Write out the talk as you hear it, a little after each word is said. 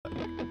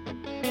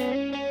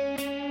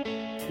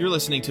You're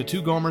listening to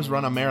Two Gomers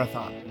Run a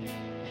Marathon,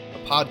 a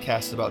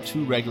podcast about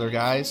two regular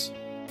guys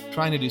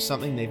trying to do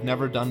something they've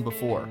never done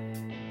before.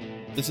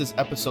 This is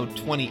episode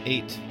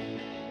 28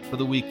 for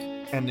the week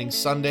ending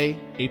Sunday,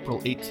 April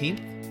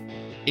 18th,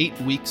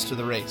 8 weeks to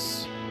the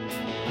race.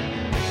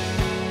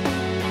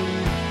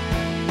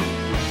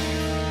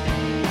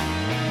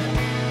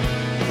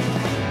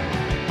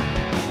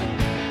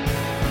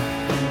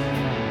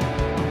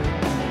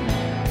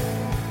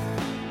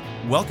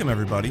 Welcome,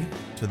 everybody,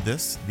 to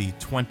this, the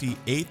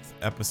 28th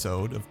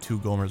episode of Two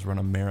Gomers Run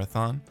a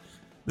Marathon.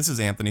 This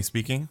is Anthony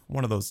speaking,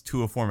 one of those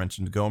two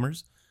aforementioned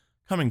Gomers,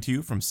 coming to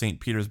you from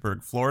St.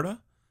 Petersburg, Florida,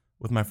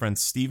 with my friend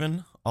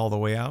Steven, all the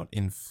way out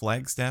in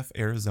Flagstaff,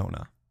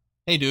 Arizona.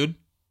 Hey, dude.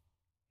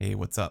 Hey,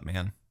 what's up,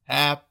 man?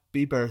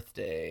 Happy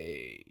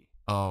birthday.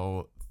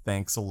 Oh,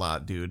 thanks a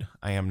lot, dude.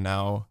 I am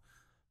now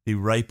the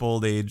ripe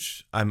old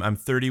age. I'm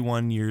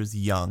 31 years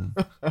young.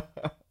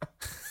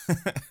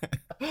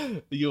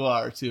 You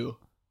are, too.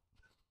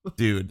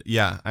 Dude,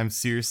 yeah, I'm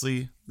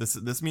seriously,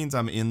 this means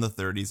I'm in the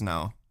 30s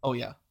now. Oh,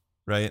 yeah.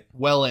 Right?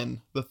 Well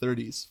in the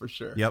 30s, for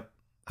sure. Yep.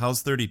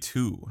 How's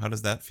 32? How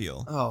does that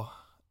feel? Oh,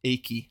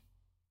 achy.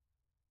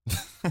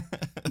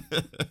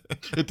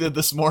 It did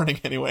this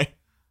morning, anyway.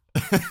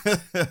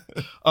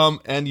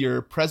 And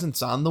your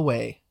present's on the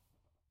way.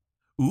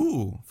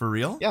 Ooh, for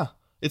real? Yeah.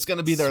 It's going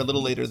to be there a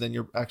little later than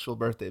your actual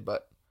birthday,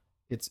 but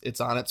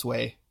it's on its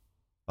way.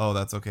 Oh,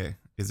 that's okay.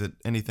 Is it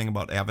anything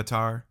about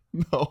Avatar?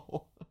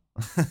 No.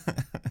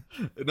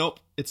 Nope,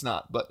 it's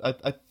not. But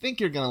I think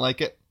you're going to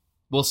like it.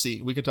 We'll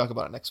see. We could talk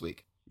about it next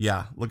week.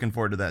 Yeah, looking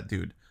forward to that,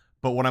 dude.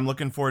 But what I'm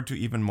looking forward to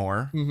even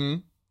more,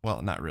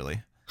 well, not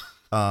really.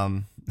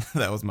 That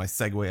was my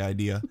segue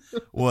idea,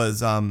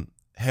 was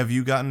have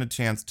you gotten a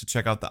chance to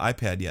check out the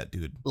iPad yet,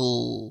 dude?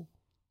 Oh,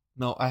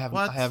 no, I haven't.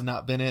 What? I have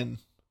not been in.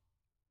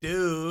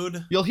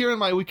 Dude. You'll hear in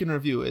my week in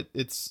review,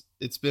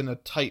 it's been a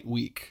tight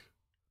week.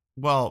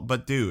 Well,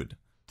 but dude,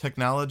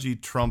 technology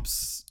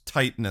trumps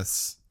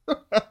tightness.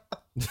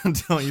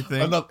 Don't you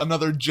think?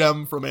 Another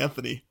gem from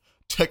Anthony.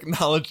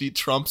 Technology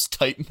trumps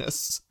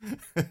tightness.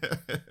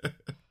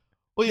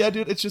 Well, yeah,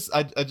 dude, it's just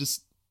I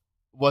just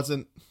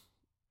wasn't.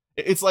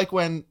 It's like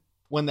when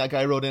that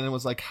guy wrote in and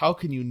was like, "How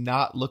can you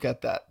not look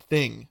at that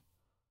thing?"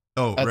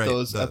 Oh, at right.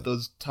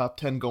 those top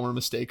 10 Gomer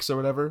mistakes or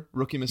whatever,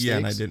 rookie mistakes. Yeah,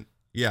 and I didn't.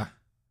 Yeah.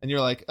 And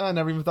you're like, I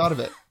never even thought of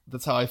it.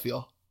 That's how I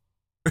feel.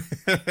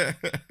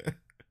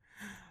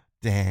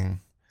 Dang.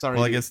 Sorry.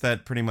 Well, I guess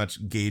that pretty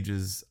much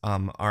gauges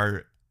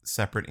our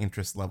separate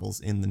interest levels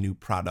in the new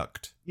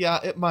product. Yeah,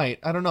 it might.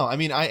 I don't know. I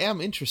mean, I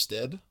am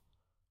interested.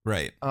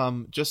 Right.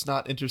 Just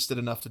not interested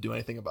enough to do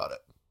anything about it.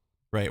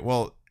 Right.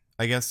 Well,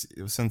 I guess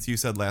since you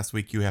said last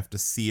week you have to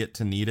see it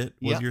to need it,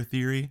 was your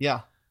theory?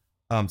 Yeah.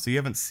 So you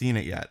haven't seen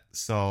it yet.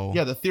 So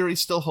yeah, the theory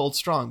still holds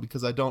strong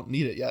because I don't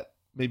need it yet.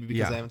 Maybe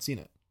because I haven't seen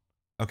it.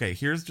 Okay,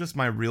 here's just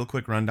my real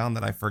quick rundown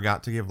that I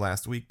forgot to give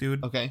last week,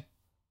 dude. Okay.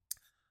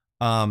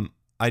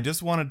 I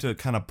just wanted to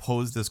kind of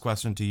pose this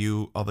question to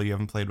you, although you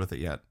haven't played with it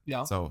yet.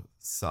 Yeah. So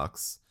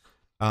sucks.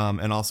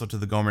 And also to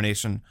the Gomer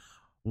Nation.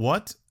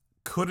 What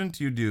couldn't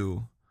you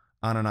do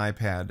on an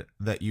iPad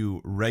that you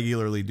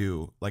regularly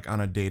do, like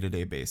on a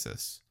day-to-day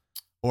basis?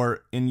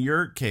 Or in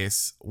your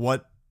case,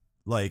 what,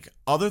 like,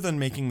 other than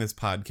making this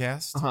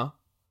podcast,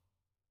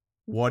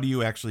 what do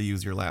you actually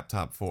use your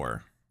laptop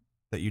for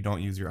that you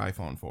don't use your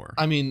iPhone for?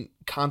 I mean,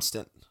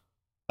 constant.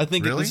 I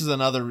think Really? this is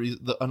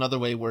another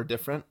way we're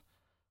different.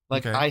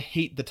 Like, Okay. I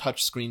hate the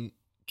touchscreen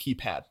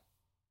keypad.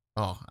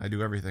 Oh, I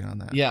do everything on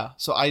that. Yeah,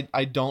 so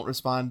I don't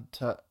respond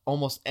to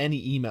almost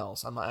any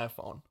emails on my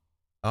iPhone.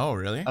 Oh,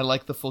 really? I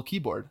like the full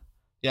keyboard.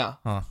 Yeah.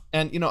 Huh.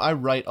 And, I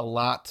write a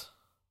lot.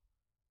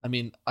 I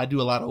mean, I do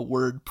a lot of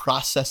word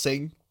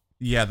processing.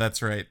 Yeah,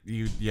 that's right.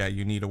 You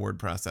need a word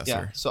processor.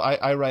 Yeah, so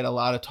I write a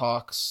lot of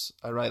talks.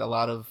 I write a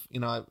lot of,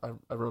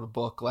 I wrote a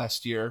book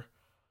last year,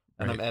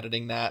 and Right. I'm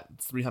editing that,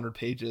 300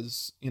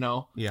 pages,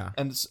 Yeah.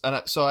 And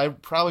so I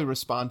probably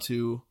respond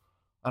to,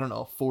 I don't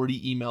know,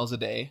 40 emails a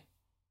day,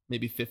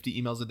 maybe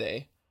 50 emails a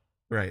day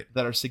Right.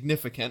 that are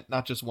significant,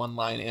 not just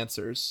one-line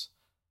answers.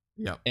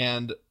 Yep.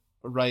 And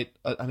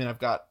I've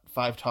got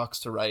 5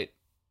 talks to write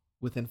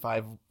within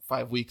five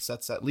weeks.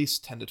 That's at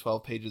least 10 to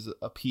 12 pages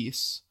a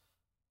piece.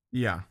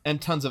 Yeah.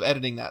 And tons of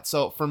editing that.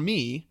 So for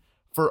me,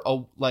 for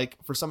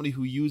somebody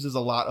who uses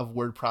a lot of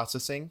word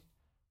processing,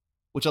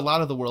 which a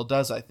lot of the world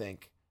does, I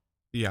think,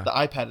 Yeah. the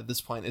iPad at this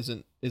point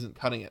isn't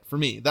cutting it. For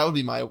me, that would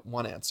be my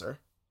one answer.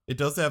 It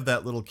does have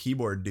that little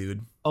keyboard,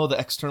 dude. Oh, the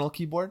external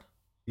keyboard?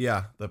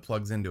 Yeah, that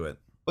plugs into it.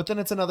 But then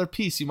it's another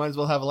piece. You might as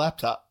well have a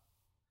laptop.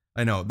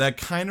 I know. That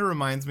kind of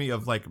reminds me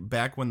of like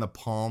back when the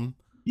Palm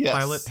Yes.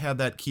 Pilot had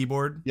that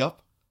keyboard, Yep.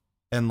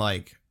 and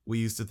like we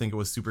used to think it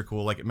was super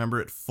cool. Like,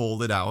 remember it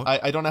folded out?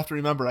 I don't have to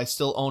remember. I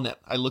still own it.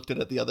 I looked at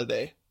it the other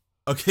day.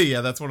 Okay, yeah,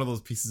 that's one of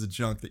those pieces of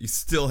junk that you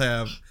still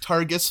have.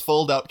 Targus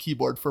fold-out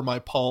keyboard for my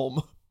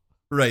Palm.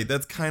 Right,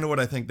 that's kind of what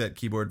I think that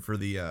keyboard for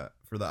the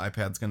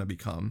iPad's gonna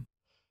become.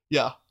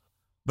 Yeah.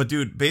 But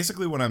dude,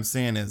 basically what I'm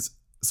saying is,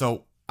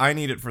 so I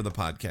need it for the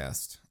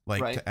podcast,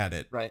 like Right, to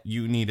edit. right.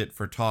 You need it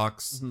for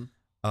talks. Mm-hmm.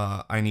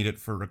 I need it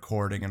for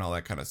recording and all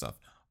that kind of stuff.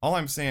 All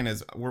I'm saying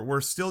is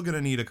we're still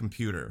gonna need a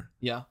computer.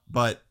 Yeah.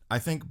 But I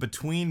think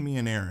between me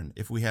and Aaron,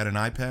 if we had an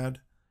iPad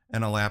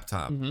and a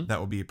laptop, that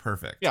would be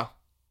perfect. Yeah.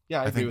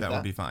 Yeah, I agree think with that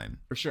would be fine.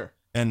 for sure.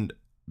 And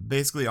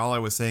basically all I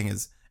was saying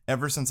is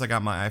ever since I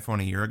got my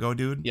iPhone a year ago,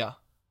 dude, Yeah.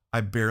 I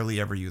barely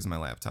ever use my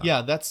laptop.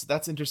 Yeah,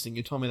 that's interesting.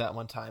 You told me that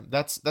one time.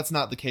 That's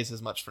not the case as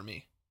much for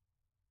me.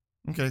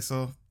 Okay,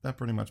 so that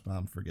pretty much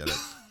bombed. Forget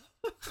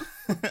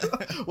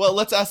it. Well,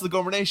 let's ask the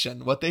Gomer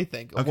Nation what they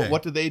think. Okay.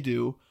 What do they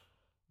do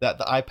that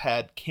the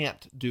iPad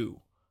can't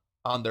do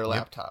on their Yep.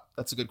 laptop?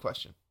 That's a good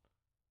question.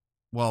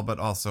 Well, but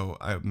also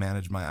I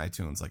manage my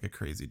iTunes like a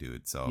crazy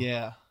dude. So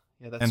Yeah,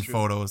 that's and true.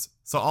 photos,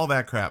 so all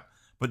that crap.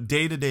 But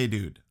day to day,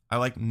 dude, I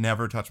like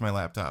never touch my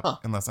laptop Huh.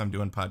 unless I'm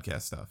doing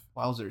podcast stuff.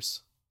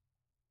 Wowzers.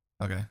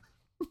 Okay.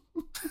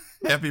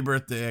 Happy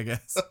birthday, I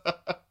guess.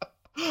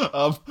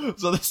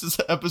 So this is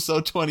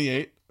episode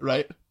 28,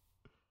 right?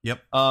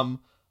 Yep.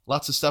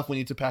 Lots of stuff we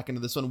need to pack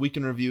into this one. Week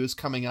in review is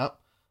coming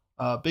up.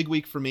 Big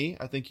week for me.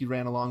 I think you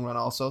ran a long run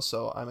also,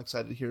 so I'm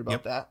excited to hear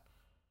about that.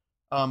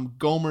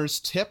 Gomer's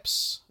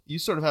tips. You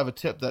sort of have a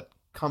tip that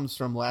comes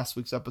from last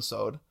week's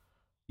episode.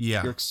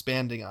 Yeah. You're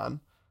expanding on.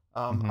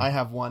 Mhm. I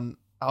have one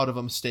out of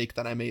a mistake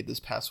that I made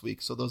this past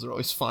week, so those are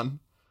always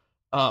fun.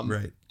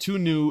 Right. 2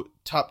 new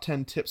top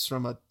 10 tips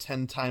from a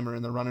 10 timer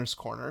in the runner's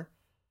corner.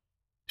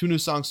 2 new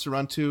songs to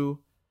run to.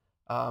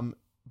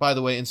 By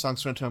the way, in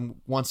songs to run to,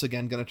 I'm once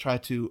again going to try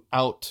to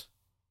out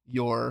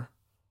your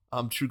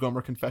True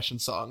Gomer confession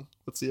song.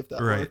 Let's see if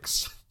that Right.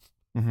 works.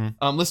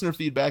 Mm-hmm. Listener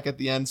feedback at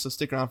the end, so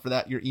stick around for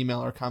that. Your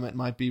email or comment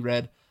might be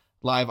read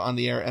live on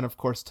the air, and of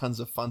course, tons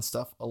of fun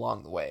stuff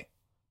along the way.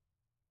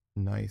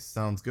 Nice.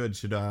 Sounds good.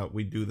 Should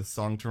we do the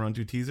song to run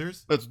to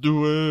teasers? Let's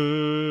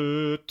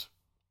do it.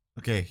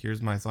 Okay,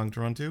 here's my song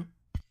to run to.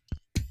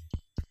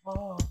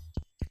 Oh.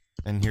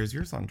 And here's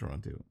your song to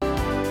run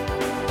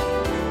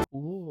to.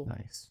 Ooh.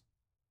 Nice.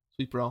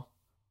 Sweet, bro.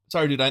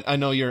 Sorry, dude. I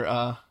know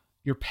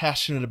you're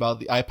passionate about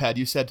the iPad.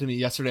 You said to me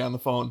yesterday on the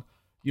phone,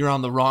 you're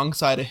on the wrong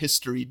side of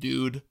history,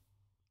 dude.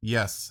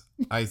 Yes,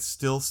 I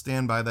still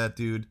stand by that,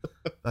 dude.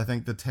 I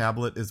think the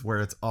tablet is where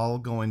it's all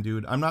going,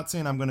 dude. I'm not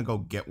saying I'm gonna go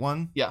get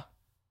one. Yeah.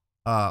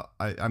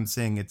 I'm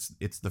saying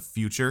it's the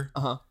future.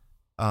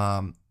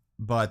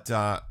 But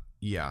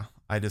yeah,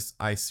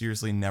 I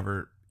seriously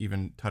never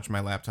even touch my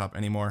laptop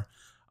anymore,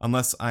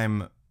 unless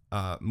I'm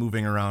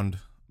moving around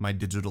my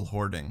digital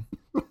hoarding,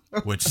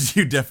 which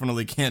you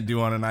definitely can't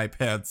do on an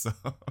iPad. So,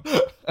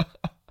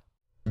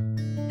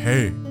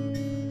 hey,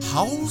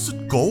 how's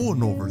it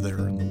going over there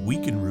in the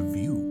week in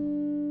review?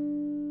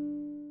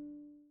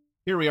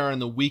 Here we are in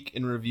the week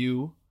in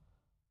review,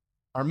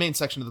 our main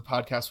section of the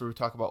podcast where we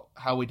talk about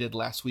how we did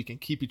last week and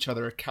keep each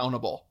other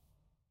accountable.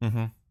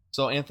 Mm-hmm.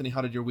 So, Anthony,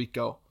 how did your week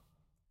go?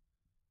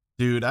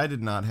 Dude, I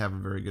did not have a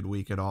very good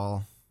week at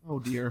all. Oh,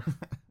 dear.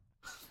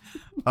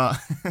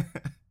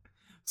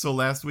 So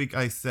last week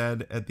I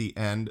said at the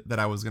end that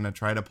I was going to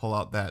try to pull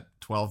out that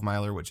 12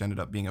 miler, which ended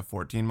up being a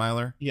 14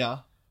 miler. Yeah.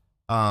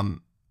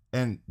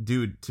 And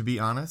dude, to be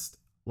honest,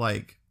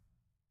 like,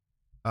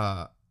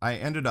 I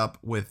ended up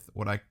with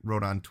what I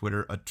wrote on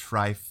Twitter, a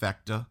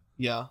trifecta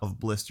Yeah. of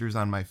blisters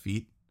on my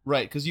feet.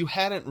 Right, because you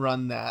hadn't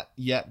run that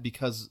yet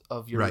because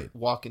of your Right.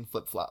 walk-in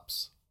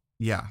flip-flops.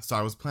 Yeah. So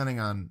I was planning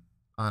on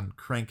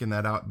cranking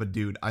that out, but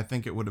dude, I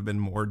think it would have been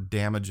more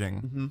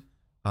damaging,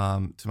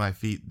 to my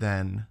feet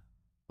than,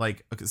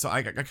 like, okay, so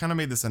I kind of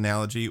made this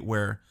analogy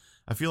where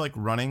I feel like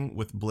running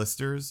with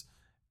blisters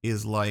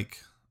is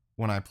like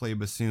when I play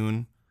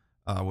bassoon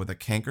with a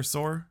canker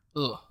sore.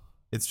 Ugh.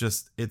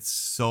 It's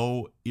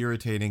so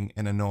irritating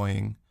and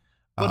annoying.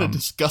 What a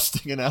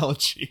disgusting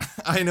analogy.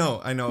 I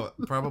know.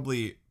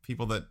 Probably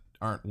people that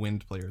aren't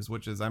wind players,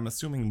 which is, I'm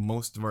assuming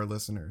most of our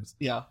listeners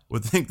Yeah.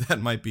 would think that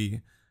might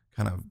be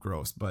kind of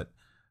gross, but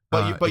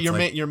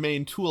your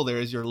main tool there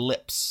is your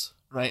lips,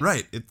 right?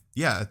 right.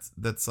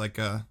 That's like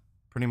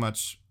pretty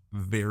much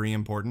very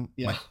important.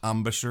 Yeah. My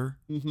embouchure.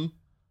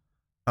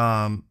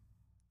 Mm-hmm.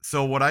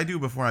 So what I do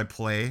before I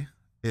play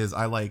is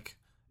I like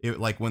it,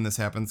 like when this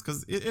happens,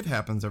 because it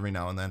happens every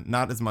now and then.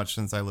 Not as much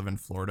since I live in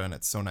Florida and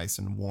it's so nice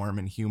and warm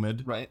and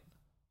humid. Right.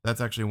 That's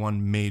actually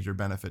one major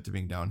benefit to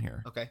being down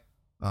here. Okay.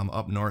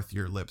 Up north,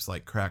 your lips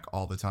like crack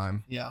all the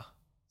time. Yeah.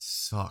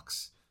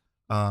 Sucks.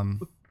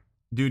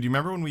 Dude, you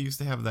remember when we used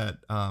to have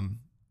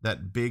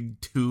that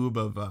big tube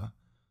of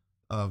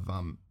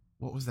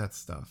what was that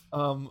stuff?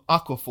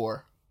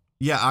 Aquaphor.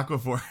 Yeah,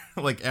 Aquaphor.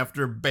 Like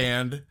after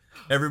band,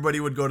 everybody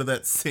would go to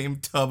that same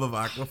tub of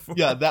Aquaphor.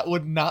 Yeah, that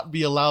would not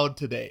be allowed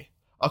today.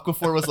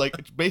 Aquaphor was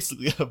like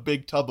basically a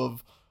big tub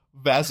of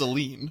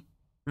Vaseline,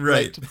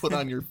 right, to put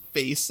on your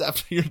face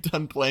after you're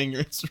done playing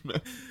your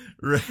instrument.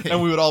 Right.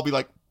 And we would all be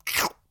like,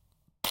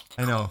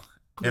 I know.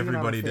 putting it on our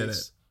Everybody did it.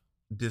 face.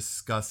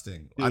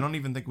 Disgusting. Dude. I don't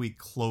even think we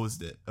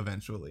closed it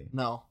eventually.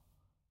 No.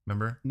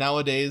 Remember?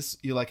 Nowadays,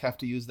 you like have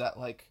to use that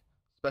like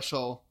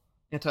special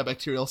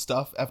antibacterial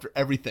stuff after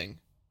everything.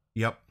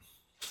 Yep.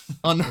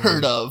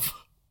 Unheard of.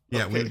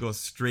 Yeah, Okay. we would go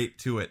straight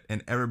to it,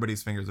 and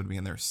everybody's fingers would be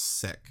in there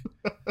sick.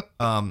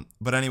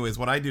 But anyways,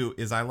 what I do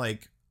is I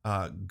like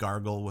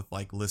gargle with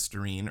like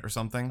Listerine or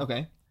something. Okay.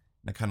 And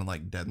it kind of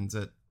like deadens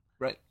it.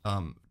 Right.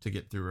 To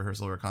get through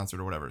rehearsal or concert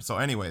or whatever. So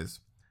anyways,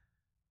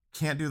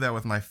 can't do that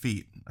with my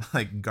feet.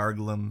 Like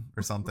gargle them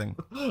or something.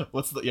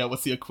 What's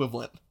the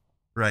equivalent?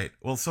 Right.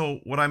 Well, so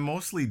what I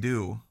mostly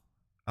do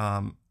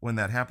when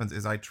that happens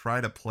is I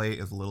try to play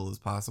as little as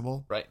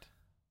possible. Right.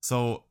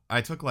 So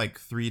I took like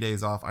 3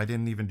 days off. I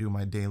didn't even do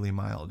my daily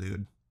mile,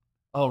 dude.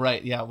 Oh,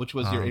 right. Yeah, which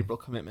was your April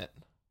commitment.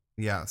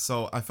 Yeah,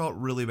 so I felt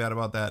really bad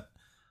about that.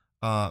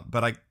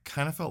 But I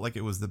kind of felt like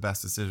it was the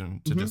best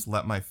decision to just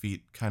let my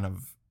feet kind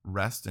of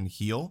rest and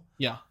heal.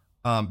 Yeah.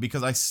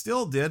 Because I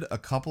still did a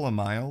couple of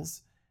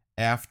miles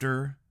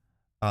after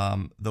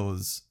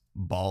those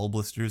ball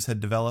blisters had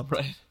developed.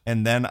 Right.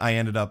 And then I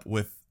ended up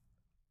with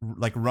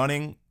like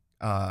running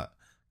kind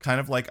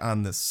of like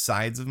on the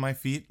sides of my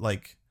feet.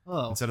 Like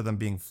instead of them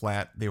being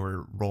flat, they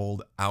were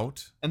rolled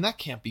out. And that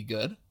can't be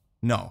good.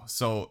 No.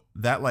 So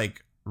that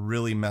like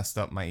really messed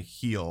up my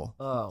heel.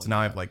 Oh. So now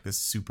I have like this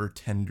super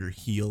tender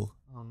heel.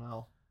 Oh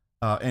no.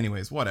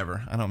 Anyways,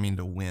 whatever. I don't mean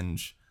to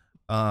whinge.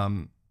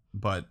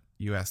 But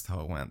you asked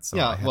how it went. So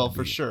yeah, well,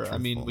 for sure. Truthful. I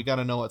mean, we got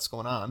to know what's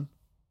going on.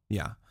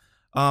 Yeah.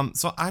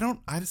 So I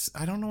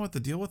don't know what the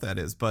deal with that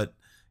is, but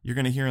you're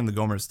going to hear in the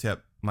Gomer's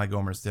tip, my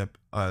Gomer's tip,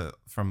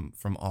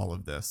 from all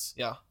of this.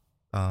 Yeah.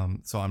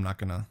 So I'm not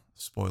going to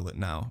spoil it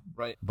now.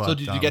 Right. But, so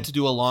did you get to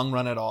do a long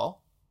run at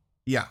all?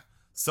 Yeah.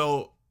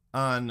 So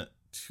on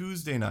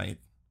Tuesday night,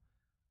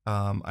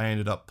 I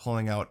ended up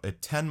pulling out a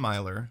 10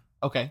 miler.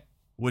 Okay.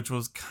 Which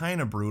was kind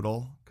of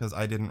brutal because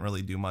I didn't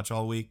really do much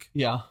all week.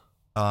 Yeah.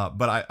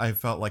 But I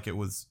felt like it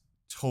was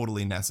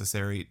totally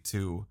necessary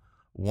to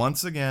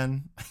once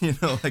again,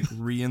 like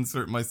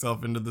reinsert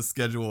myself into the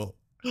schedule.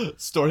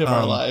 Story of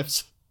our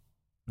lives.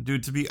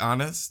 Dude, to be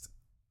honest,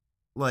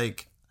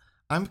 like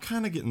I'm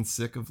kind of getting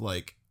sick of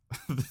like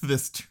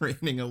this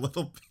training a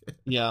little bit.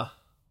 Yeah.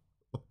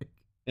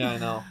 Yeah, I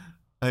know.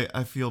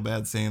 I feel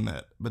bad saying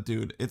that, but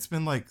dude, it's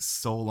been like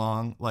so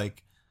long.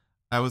 Like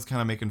I was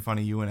kind of making fun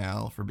of you and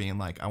Al for being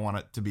like, I want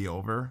it to be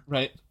over.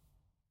 Right.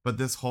 But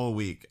this whole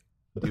week,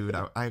 dude,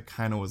 I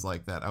kind of was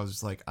like that. I was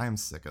just like, I'm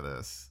sick of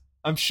this.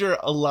 I'm sure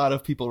a lot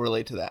of people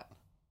relate to that.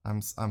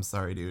 I'm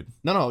sorry, dude.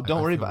 No,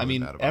 don't worry about it. I really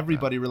mean, bad about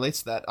everybody relates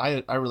to that.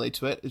 I relate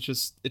to it. It's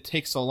just, it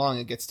takes so long,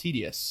 it gets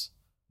tedious.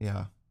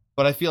 Yeah.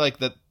 But I feel like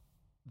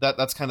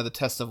that's kind of the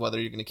test of whether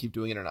you're going to keep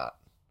doing it or not.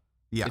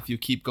 Yeah. If you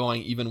keep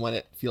going, even when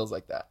it feels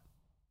like that.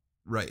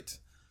 Right.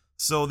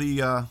 So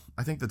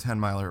I think the 10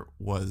 miler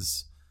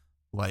was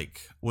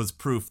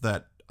proof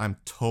that I'm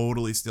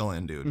totally still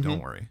in, dude.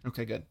 Don't worry.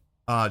 Okay, good.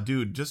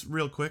 Dude, just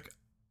real quick,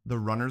 the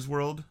Runner's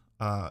World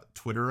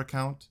Twitter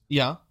account.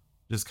 Yeah.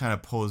 Just kind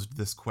of posed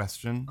this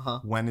question.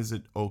 When is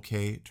it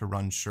okay to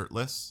run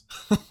shirtless?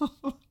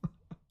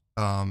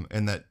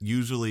 And that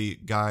usually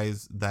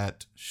guys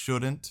that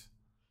shouldn't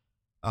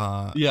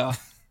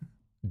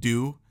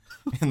do,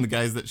 and the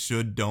guys that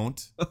should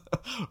don't.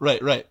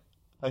 Right.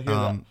 I hear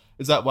that.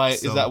 Is that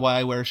why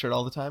I wear a shirt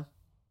all the time?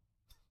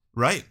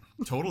 Right.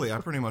 Totally. I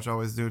pretty much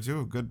always do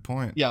too. Good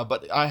point. Yeah,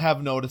 but I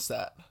have noticed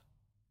that.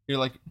 You're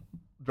like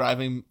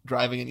driving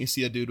and you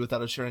see a dude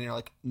without a shirt and you're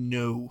like,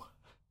 no.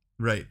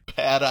 Right.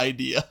 Bad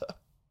idea.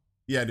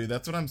 Yeah, dude,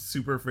 that's what I'm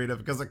super afraid of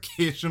because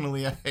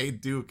occasionally I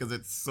do because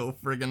it's so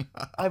friggin'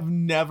 hot. I've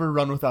never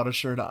run without a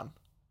shirt on.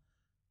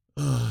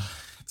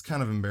 It's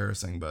kind of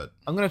embarrassing, but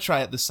I'm going to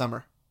try it this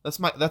summer.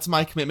 That's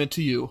my commitment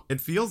to you.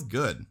 It feels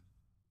good.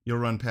 You'll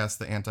run past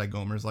the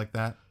anti-Gomers like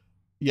that?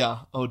 Yeah.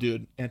 Oh,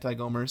 dude,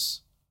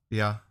 anti-Gomers.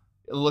 Yeah.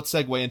 Let's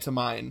segue into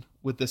mine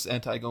with this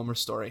anti-Gomer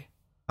story.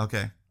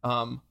 Okay.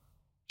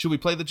 Should we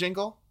play the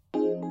jingle?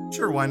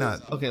 Sure, why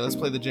not? Okay, let's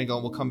play the jingle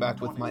and we'll come back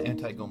with my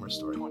anti-Gomer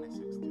story.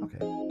 Okay.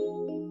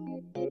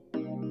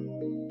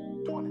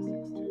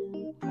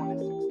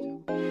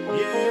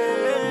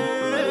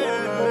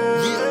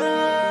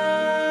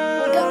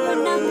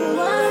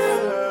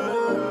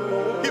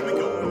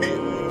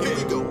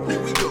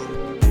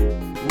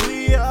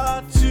 We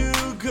are two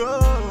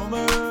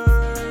Gomers.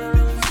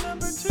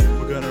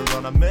 We're gonna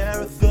run a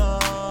marathon.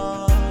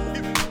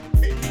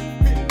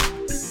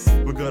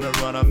 We're gonna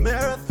run a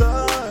marathon.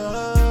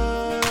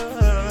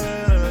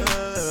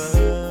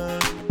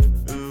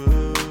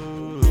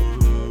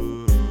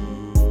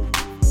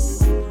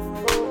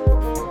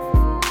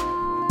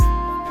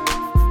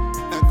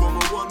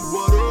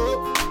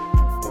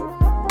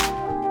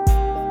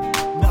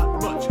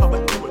 Not much, how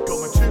about you,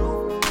 Goma too?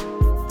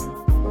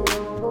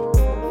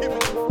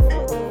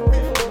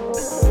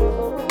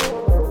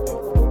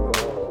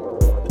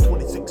 The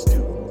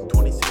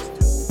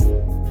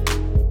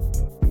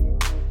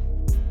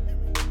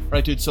 26-2.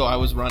 Right, dude, so I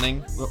was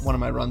running one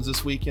of my runs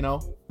this week,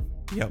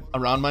 Yep.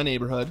 around my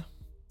neighborhood,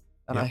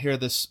 and I Yep. hear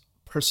this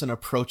person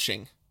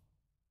approaching.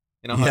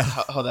 You know Yeah.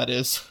 how that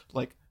is?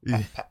 Like,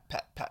 Yeah. pat,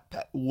 pat, pat,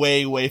 pat,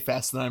 way, way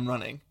faster than I'm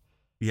running.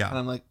 And Yeah.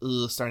 I'm like,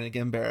 ugh, starting to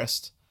get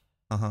embarrassed.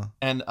 Uh-huh.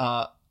 And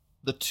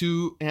the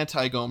two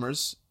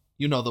anti-Gomers,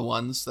 the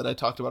ones that I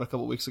talked about a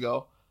couple weeks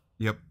ago,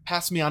 Yep.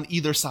 pass me on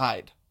either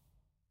side.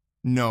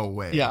 No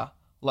way. Yeah,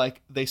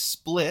 like they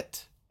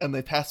split and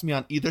they pass me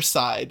on either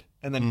side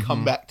and then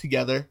come back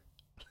together.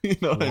 You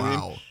know what I mean?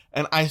 Wow.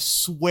 And I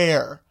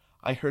swear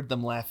I heard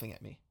them laughing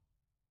at me.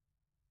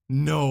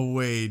 No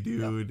way,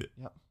 dude.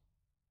 Yep.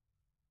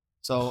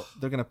 So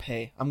they're gonna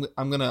pay. I'm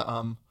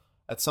gonna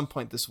at some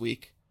point this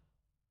week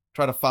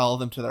try to follow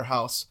them to their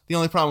house. The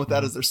only problem with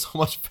that is they're so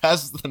much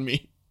faster than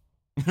me.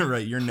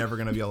 Right, you're never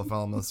gonna be able to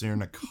follow them unless you're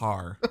in a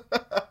car.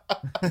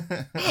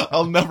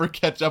 I'll never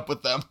catch up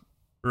with them.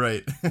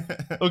 Right.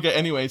 Okay,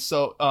 anyway,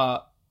 so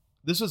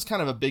this was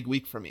kind of a big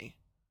week for me.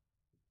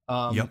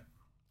 Yep.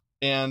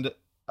 And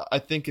I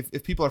think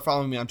if people are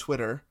following me on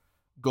Twitter,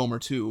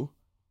 Gomer2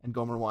 and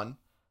Gomer1,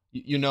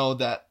 you know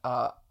that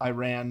I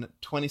ran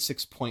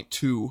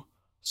 26.2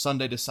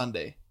 Sunday to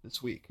Sunday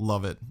this week.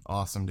 Love it.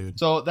 Awesome, dude.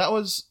 So that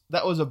was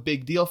a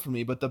big deal for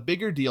me, but the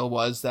bigger deal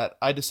was that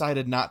I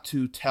decided not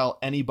to tell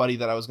anybody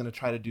that I was going to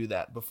try to do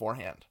that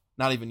beforehand.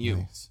 Not even you.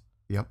 Nice.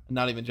 Yep.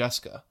 Not even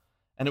Jessica.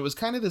 And it was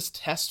kind of this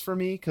test for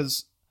me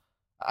because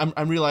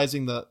I'm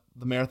realizing the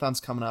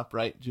marathon's coming up,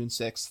 right? June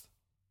 6th.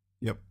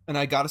 Yep. And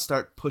I got to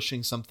start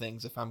pushing some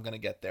things if I'm going to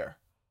get there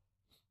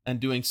and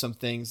doing some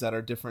things that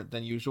are different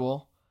than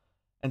usual.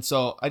 And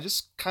so I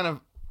just kind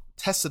of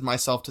tested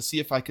myself to see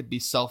if I could be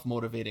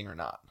self-motivating or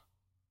not.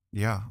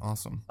 Yeah,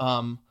 awesome.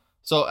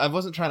 So I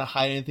wasn't trying to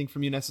hide anything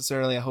from you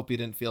necessarily. I hope you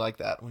didn't feel like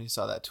that when you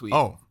saw that tweet.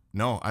 Oh,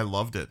 no, I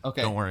loved it.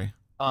 Okay. Don't worry.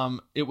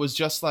 It was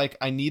just like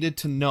I needed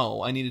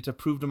to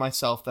prove to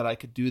myself that I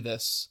could do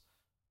this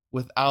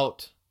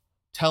without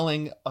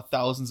telling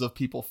thousands of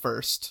people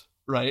first,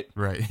 right?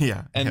 Right,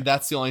 yeah. And yeah.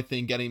 that's the only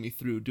thing getting me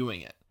through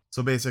doing it.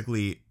 So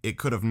basically, it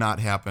could have not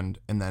happened,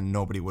 and then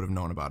nobody would have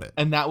known about it.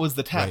 And that was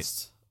the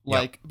test. Right.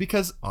 Like,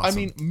 because, Awesome. I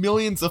mean,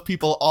 millions of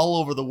people all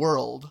over the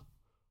world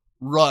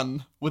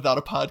run without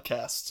a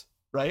podcast,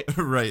 right?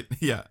 Right,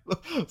 yeah.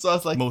 So I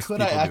was like, Most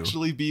could I people do.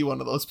 actually be one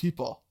of those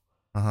people?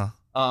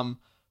 Uh-huh.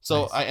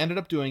 So Nice. I ended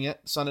up doing it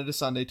Sunday to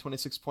Sunday,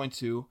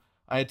 26.2.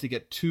 I had to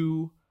get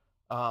two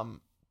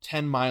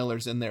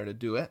 10-milers in there to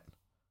do it,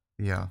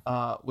 Yeah.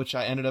 which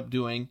I ended up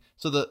doing.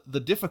 So the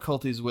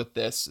difficulties with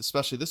this,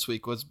 especially this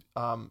week, was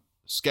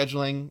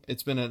scheduling.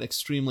 It's been an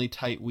extremely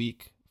tight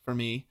week for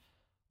me.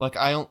 Like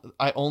I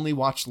only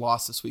watched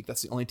Lost this week.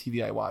 That's the only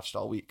TV I watched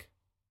all week.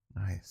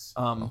 Nice.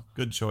 Um,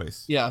 Good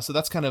choice. Yeah, so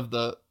that's kind of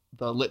the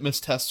litmus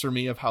test for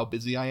me of how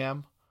busy I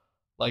am.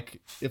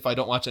 Like if I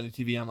don't watch any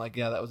TV, I'm like,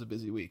 yeah, that was a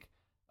busy week.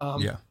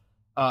 Yeah.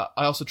 I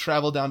also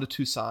traveled down to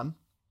Tucson,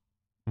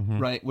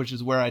 Mhm. right, which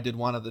is where I did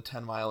one of the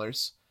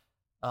 10-milers.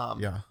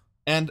 Yeah.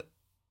 And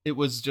it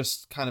was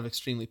just kind of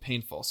extremely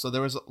painful. So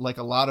there was like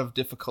a lot of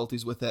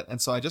difficulties with it.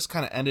 And so I just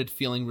kind of ended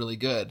feeling really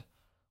good.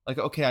 Like,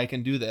 okay, I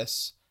can do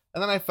this.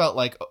 And then I felt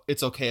like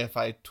it's okay if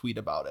I tweet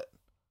about it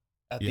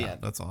at the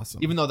end. That's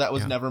awesome. Even though that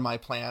was Yeah. never my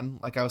plan.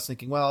 Like I was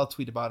thinking, well, I'll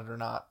tweet about it or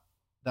not.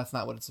 That's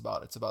not what it's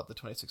about. It's about the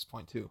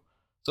 26.2.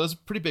 So it's a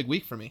pretty big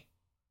week for me.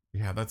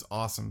 Yeah, that's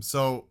awesome.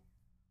 So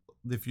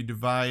if you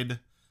divide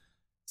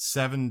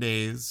 7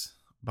 days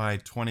by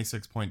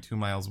 26.2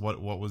 miles,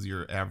 what was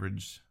your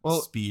average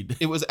speed?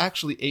 It was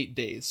actually 8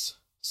 days,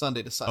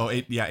 Sunday to Sunday. Oh,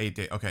 8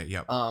 days. Okay,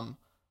 yep.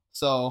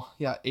 So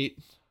yeah, 8.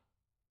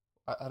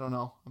 I don't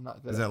know. I'm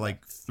not good. Is at that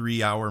like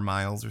 3-hour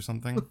miles or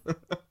something?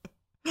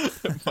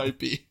 It might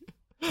be.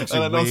 Actually,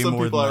 and I know way some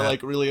more people than are that.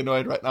 like really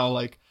annoyed right now.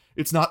 Like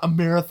it's not a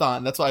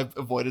marathon. That's why I've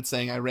avoided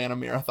saying I ran a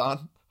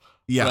marathon.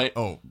 Yeah. Right?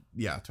 Oh,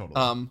 yeah,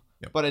 totally.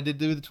 Yep. But I did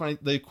do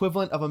the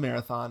equivalent of a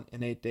marathon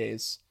in 8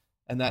 days,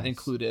 and that Nice.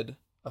 included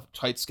a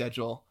tight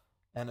schedule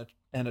and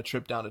a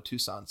trip down to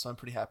Tucson. So I'm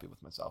pretty happy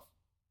with myself.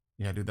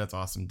 Yeah, dude, that's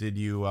awesome. Did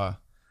you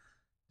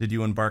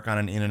embark on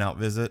an In-N-Out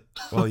visit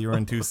while you were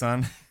in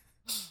Tucson?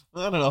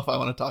 I don't know if I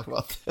want to talk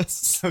about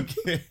this.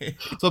 Okay.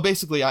 So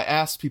basically, I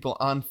asked people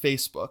on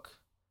Facebook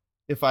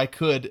if I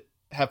could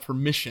have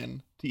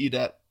permission to eat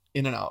at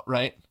In-N-Out,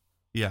 right?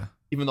 Yeah.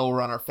 Even though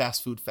we're on our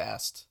fast food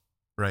fast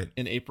Right.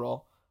 in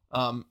April,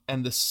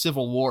 and the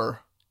civil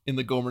war in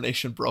the Gomer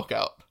Nation broke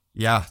out.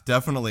 Yeah,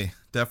 definitely.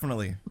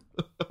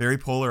 Very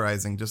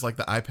polarizing, just like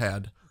the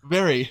iPad.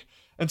 Very.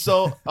 And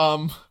so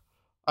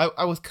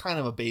I was kind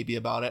of a baby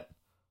about it,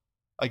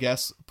 I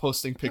guess,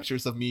 posting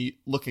pictures of me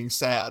looking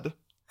sad,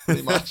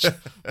 pretty much.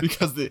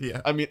 Because,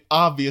 Yeah. I mean,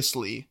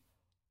 obviously,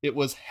 it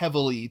was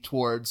heavily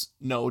towards,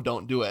 no,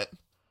 don't do it.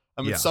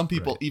 I mean, Yeah, some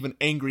people right. even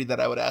angry that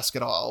I would ask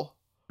at all.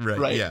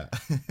 Right. Yeah.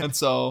 And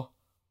so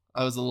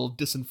I was a little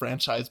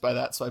disenfranchised by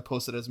that, so I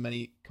posted as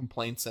many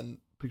complaints and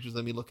pictures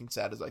of me looking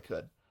sad as I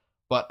could.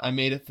 But I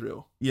made it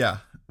through. Yeah.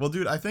 Well,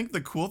 dude, I think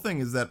the cool thing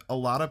is that a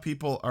lot of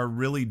people are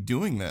really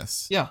doing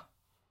this. Yeah.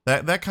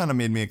 That kind of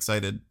made me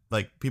excited.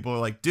 Like, people are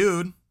like,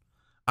 dude,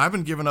 I've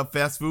been giving up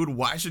fast food.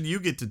 Why should you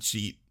get to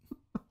cheat?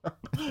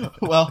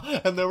 Well,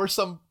 and there were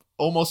some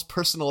almost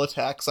personal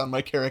attacks on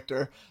my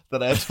character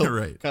that I had to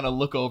Right. kind of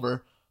look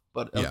over.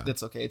 But Yeah.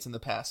 it's okay. It's in the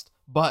past.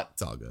 But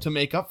It's all good. to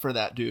make up for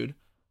that, dude,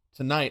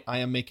 tonight I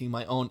am making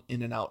my own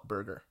In-N-Out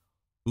burger.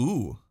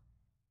 Ooh.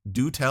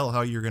 Do tell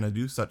how you're going to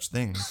do such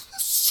things.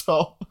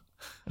 So,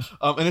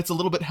 and it's a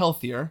little bit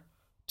healthier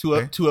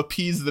Okay. to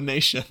appease the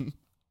nation.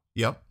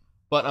 Yep.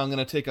 But I'm going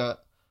to take a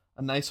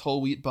nice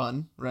whole wheat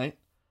bun, right?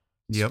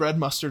 Yep. spread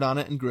mustard on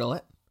it, and grill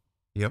it.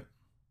 Yep.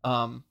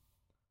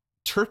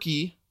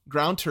 Turkey,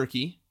 ground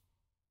turkey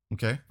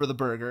Okay. for the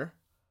burger.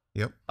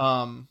 Yep.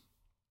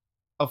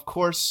 Of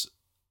course,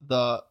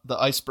 the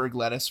iceberg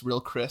lettuce,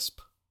 real crisp,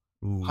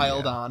 Ooh,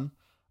 piled yeah. on.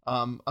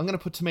 I'm gonna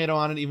put tomato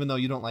on it, even though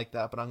you don't like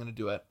that, but I'm gonna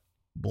do it.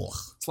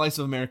 Blech. Slice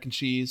of American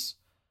cheese.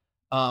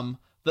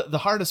 The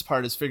hardest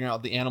part is figuring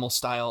out the animal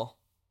style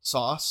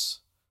sauce,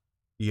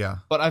 Yeah.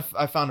 but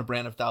I found a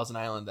brand of Thousand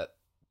Island that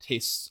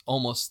tastes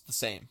almost the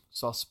same,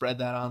 so I'll spread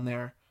that on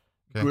there.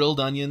 Okay. Grilled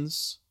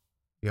onions,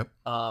 Yep.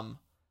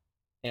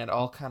 and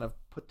all kind of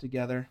put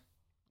together.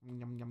 Yum,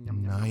 yum, yum,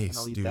 yum, Nice, and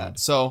I'll eat dude. that.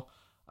 So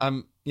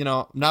I'm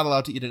not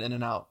allowed to eat it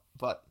In-N-Out,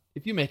 but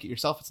if you make it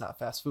yourself, it's not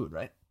fast food,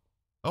 right?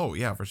 Oh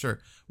yeah, for sure.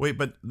 Wait,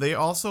 but they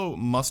also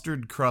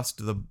mustard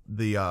crust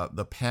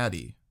the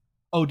patty.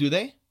 Oh, do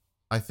they?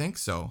 I think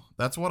so.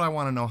 That's what I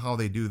want to know how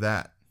they do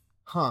that.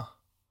 Huh.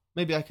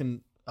 Maybe I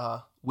can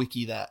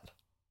wiki that.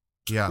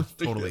 Yeah,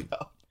 Figure totally. it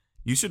out.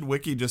 You should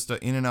wiki just an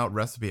In-N-Out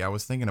recipe. I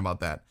was thinking about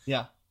that.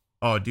 Yeah.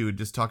 Oh, dude,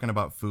 just talking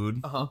about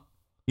food. Uh-huh.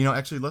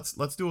 Actually,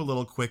 let's do a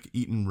little quick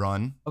eat and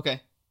run,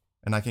 Okay.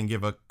 and I can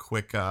give a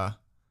quick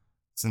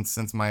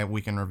since my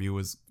weekend review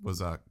was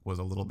a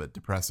little bit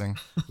depressing.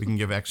 We can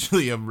give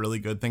actually a really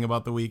good thing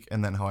about the week,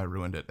 and then how I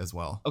ruined it as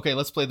well. Okay,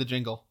 let's play the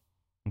jingle.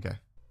 Okay.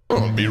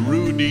 Don't be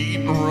rude to eat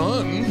and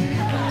run.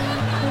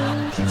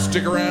 Should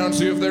stick around,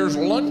 see if there's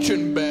lunch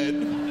in bed.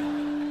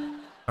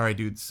 All right,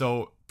 dude.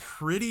 So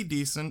pretty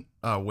decent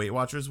Weight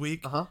Watchers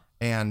week. Uh-huh.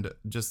 And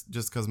just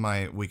because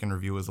my weekend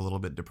review was a little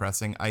bit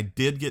depressing, I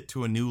did get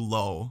to a new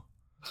low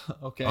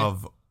Okay.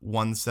 of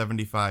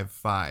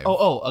 175.5.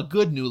 Oh, a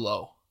good new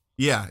low.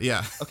 Yeah,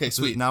 yeah. Okay,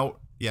 So sweet. now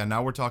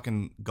we're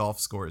talking golf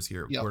scores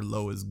here, Yep. where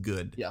low is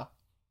good. Yeah.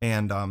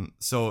 And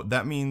so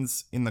that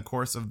means in the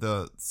course of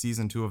the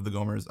season 2 of the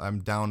Gomers, I'm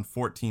down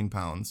 14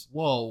 pounds,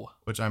 Whoa.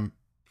 which I'm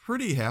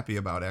pretty happy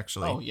about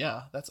actually. Oh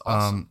yeah, that's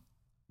awesome.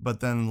 But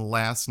then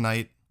last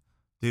night,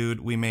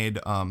 dude, we made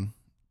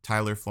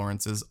Tyler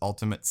Florence's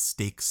ultimate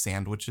steak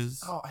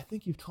sandwiches. Oh, I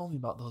think you've told me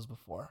about those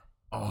before.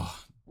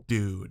 Oh,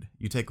 dude.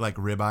 You take like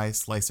ribeye,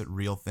 slice it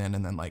real thin,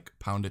 and then like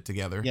pound it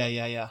together.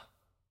 Yeah.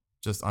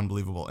 Just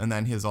unbelievable. And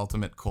then his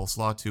ultimate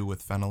coleslaw too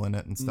with fennel in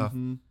it and stuff.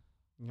 Mhm.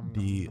 Yum,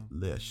 yum, yum,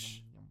 Delish.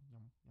 yum, yum,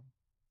 yum, yum.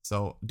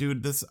 So,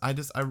 dude,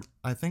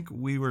 I think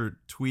we were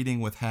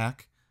tweeting with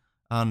Hack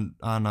on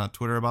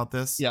Twitter about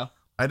this. Yeah.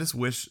 I just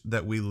wish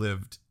that we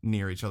lived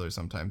near each other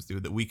sometimes,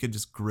 dude, that we could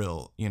just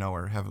grill,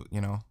 or have,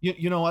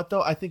 You know what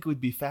though? I think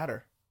we'd be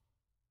fatter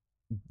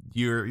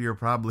you're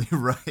probably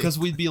right. because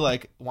we'd be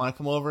like, want to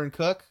come over and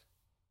cook,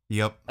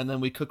 Yep. and then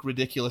we cook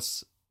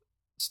ridiculous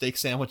steak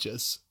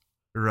sandwiches,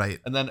 Right.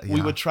 and then we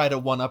Yeah. would try to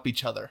one up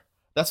each other.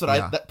 That's what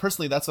Yeah.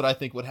 personally, that's what I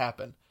think would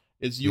happen.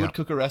 Is you Yeah. would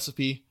cook a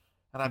recipe,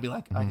 and I'd be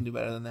like, I Mhm. can do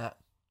better than that,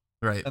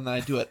 Right. and then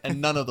I'd do it, and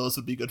none of those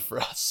would be good for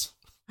us.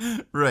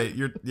 Right.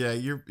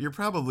 You're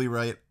probably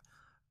right.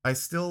 I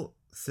still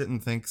sit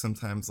and think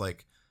sometimes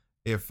like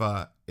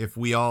if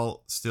we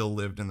all still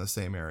lived in the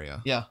same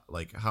area. Yeah.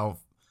 Like how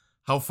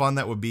fun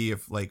that would be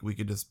if like we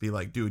could just be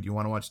like, dude, you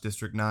want to watch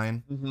District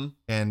 9? Mm-hmm.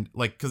 And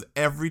like cuz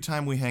every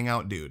time we hang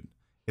out, dude,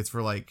 it's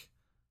for like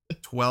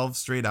 12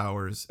 straight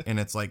hours and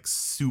it's like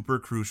super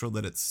crucial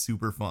that it's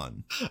super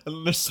fun.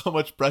 And there's so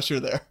much pressure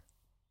there.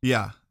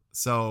 Yeah.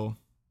 So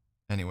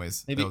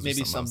anyways, that Maybe was just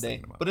something I was someday.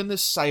 thinking about. But in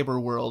this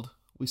cyber world,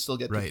 we still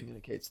get to Right.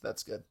 communicate, so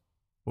that's good.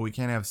 But we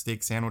can't have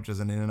steak sandwiches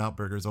and In-N-Out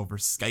burgers over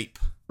Skype.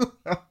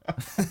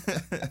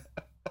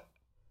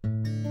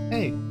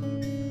 Hey,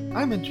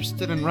 I'm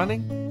interested in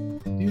running.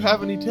 Do you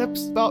have any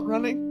tips about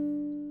running?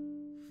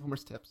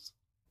 Homer's tips.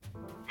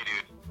 Hey,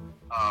 dude.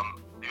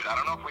 Dude, I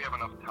don't know if we have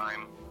enough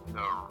time to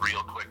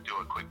real quick do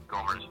a quick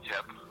Gomer's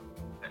tip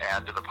to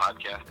add to the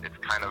podcast. It's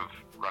kind of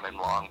running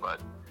long, but,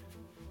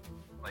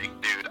 like,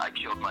 dude, I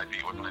killed my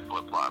feet with my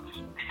flip-flops.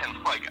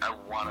 And, like, I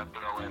want to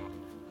throw in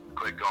a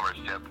quick Gomer's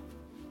tip.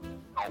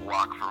 Don't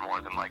walk for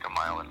more than, like, a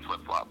mile in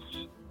flip-flops.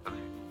 'Cause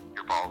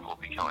your balls will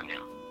be killing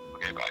you.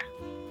 Okay, bye.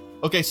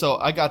 Okay, so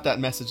I got that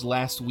message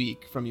last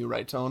week from you,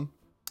 right, Tone?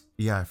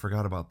 Yeah, I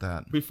forgot about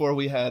that. Before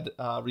we had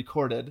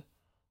recorded,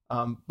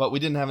 but we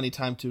didn't have any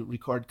time to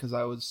record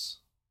because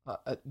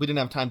we didn't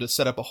have time to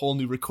set up a whole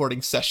new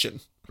recording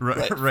session.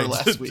 Right, for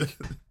last week.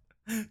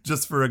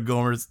 Just for a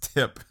Gomer's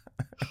tip.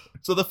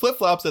 So the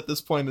flip-flops at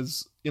this point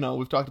is,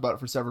 we've talked about it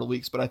for several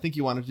weeks, but I think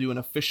you wanted to do an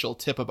official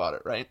tip about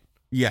it, right?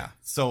 Yeah.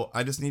 So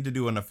I just need to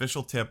do an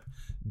official tip.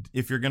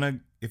 If you're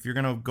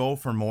gonna go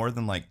for more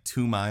than like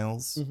 2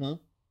 miles, Mm-hmm.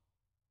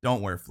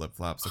 don't wear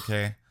flip-flops,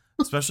 okay?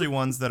 Especially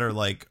ones that are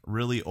like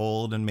really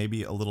old and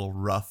maybe a little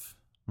rough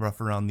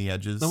around the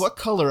edges. Now, what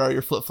color are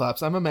your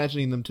flip-flops? I'm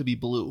imagining them to be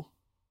blue.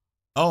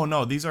 Oh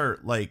no, these are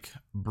like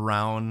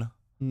brown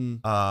Hmm.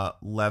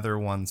 leather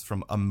ones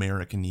from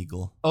American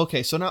Eagle.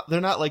 Okay, so they're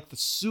not like the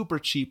super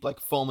cheap, like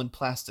foam and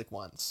plastic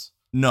ones.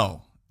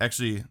 No,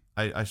 actually,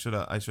 I should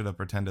have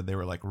pretended they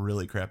were like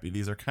really crappy.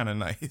 These are kind of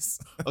nice.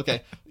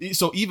 Okay,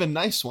 so even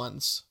nice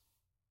ones.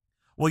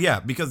 Well, yeah,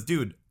 because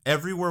dude,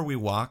 everywhere we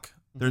walk,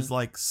 there's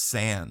like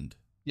sand.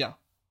 Yeah.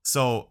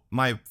 So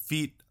my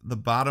feet the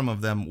bottom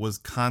of them was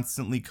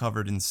constantly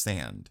covered in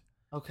sand.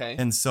 Okay.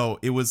 And so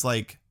it was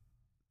like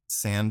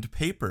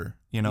sandpaper,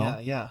 you know?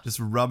 Yeah. Just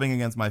rubbing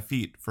against my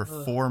feet for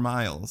Ugh. 4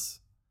 miles.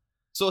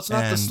 So it's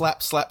not the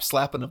And-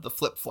 slapping of the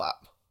flip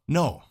flop.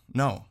 No.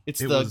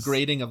 It's It the was-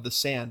 grating of the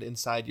sand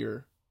inside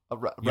your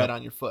right Yep.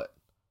 on your foot.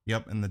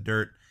 Yep, in the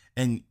dirt.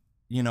 And,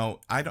 you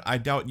know, I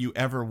doubt you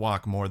ever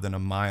walk more than a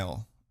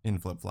mile in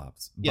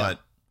flip-flops. Yeah.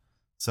 But,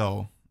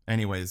 so,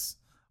 anyways,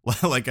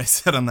 like I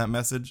said on that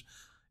message,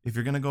 if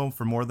you're going to go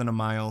for more than a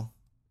mile,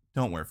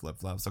 don't wear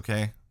flip-flops,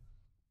 okay?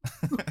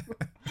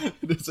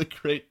 It is a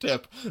great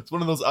tip. It's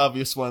one of those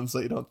obvious ones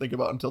that you don't think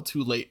about until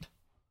too late.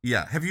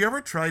 Yeah. Have you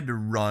ever tried to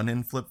run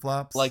in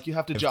flip-flops? Like you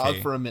have to jog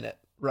Okay. for a minute.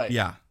 Right.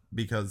 Yeah,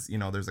 because, you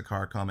know, there's a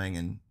car coming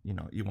and, you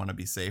know, you want to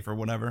be safe or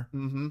whatever.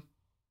 Mm-hmm.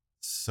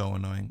 So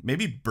annoying.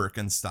 Maybe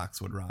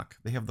Birkenstocks would rock.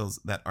 They have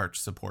that arch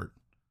support.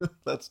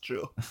 That's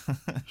true.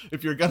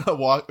 If you're gonna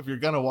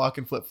walk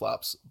in flip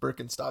flops,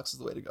 Birkenstocks is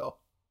the way to go.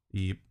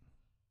 Yep.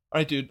 All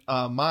right, dude.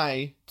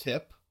 My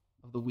tip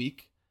of the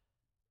week.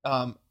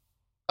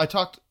 I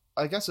talked.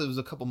 I guess it was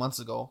a couple months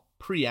ago,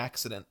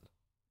 pre-accident,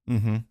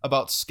 Mm-hmm.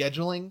 about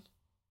scheduling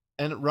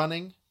and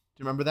running. Do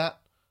you remember that?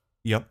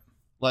 Yep.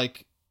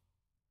 Like,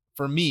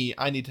 for me,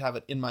 I need to have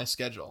it in my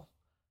schedule.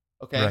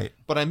 Okay. Right.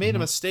 But I made a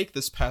Mhm. mistake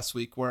this past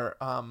week where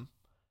I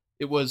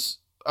was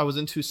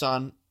in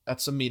Tucson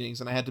at some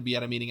meetings and I had to be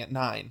at a meeting at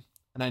 9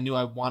 and I knew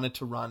I wanted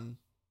to run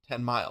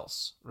 10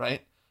 miles,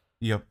 right?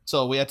 Yep.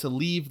 So we had to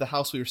leave the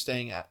house we were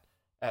staying at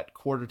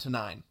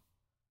 8:45.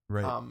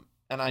 Right.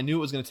 And I knew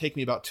it was going to take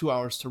me about 2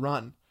 hours to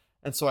run.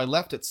 And so I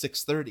left at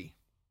 6:30.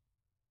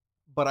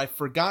 But I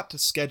forgot to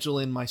schedule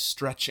in my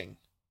stretching.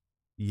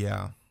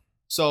 Yeah.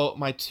 So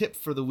my tip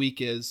for the week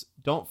is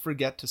don't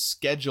forget to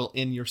schedule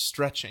in your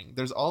stretching.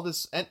 There's all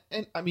this, and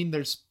I mean,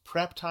 there's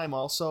prep time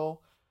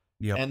also,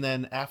 Yep. and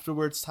then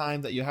afterwards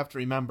time that you have to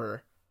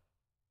remember.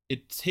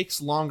 It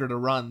takes longer to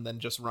run than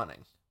just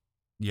running.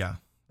 Yeah.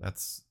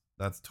 That's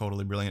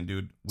totally brilliant,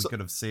 dude. We So- could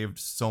have saved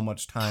so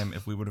much time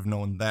if we would have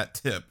known that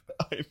tip.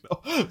 I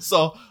know.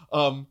 So,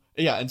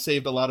 yeah, and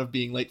saved a lot of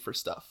being late for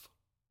stuff.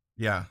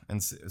 Yeah,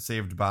 and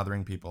saved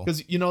bothering people.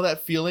 Because you know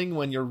that feeling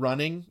when you're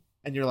running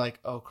and you're like,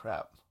 oh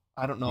crap,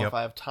 I don't know Yep. if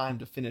I have time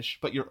to finish,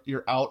 but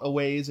you're out a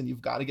ways and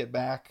you've got to get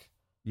back.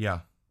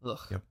 Yeah. Ugh.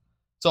 Yep.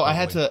 So I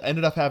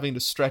ended up having to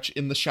stretch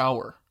in the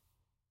shower.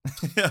 I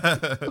yeah,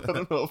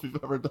 don't know if you've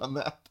ever done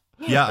that.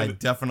 I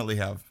definitely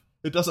have.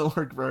 It doesn't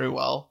work very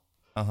well.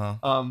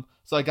 Uh-huh.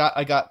 So I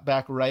got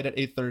back right at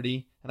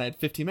 8:30 and I had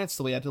 15 minutes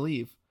till we had to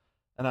leave.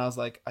 And I was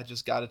like, I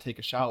just got to take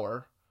a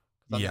shower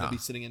because I'm Yeah. going to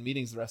be sitting in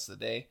meetings the rest of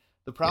the day.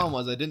 The problem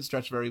was I didn't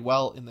stretch very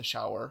well in the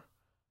shower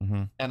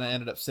Mm-hmm. and I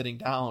ended up sitting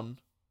down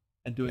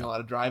and doing Yeah. a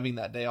lot of driving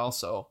that day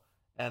also.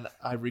 And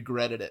I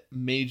regretted it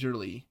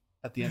majorly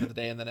at the end of the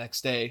day and the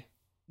next day,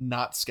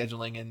 not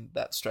scheduling in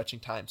that stretching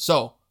time.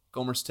 So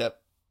Gomer's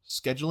tip,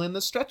 schedule in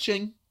the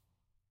stretching.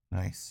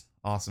 Nice.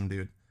 Awesome,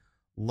 dude.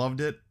 Loved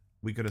it.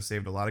 We could have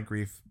saved a lot of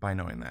grief by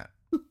knowing that.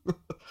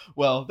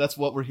 Well, that's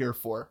what we're here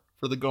for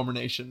the Gomer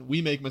Nation.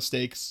 We make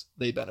mistakes,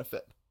 they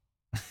benefit.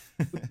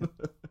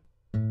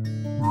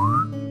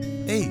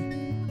 Hey,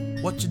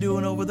 what you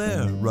doing over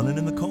there? Running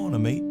in the corner,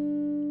 mate.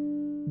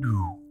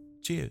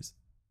 Cheers.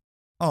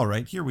 All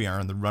right, here we are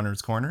in the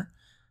runner's corner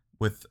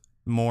with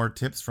more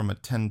tips from a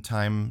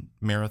 10-time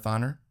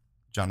marathoner,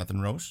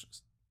 Jonathan Roche.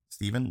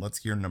 Steven, let's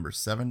hear number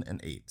 7 and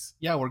 8.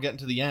 Yeah, we're getting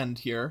to the end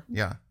here.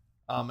 Yeah.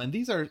 And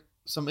these are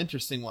some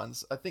interesting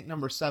ones. I think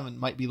number 7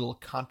 might be a little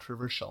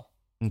controversial.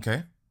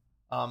 Okay.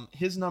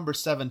 His number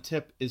 7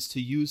 tip is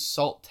to use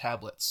salt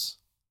tablets.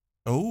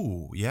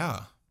 Oh,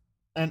 yeah.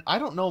 And I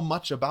don't know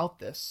much about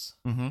this.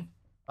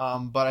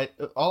 Mm-hmm. But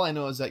all I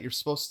know is that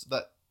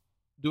that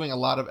doing a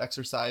lot of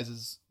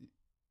exercises,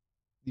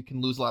 you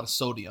can lose a lot of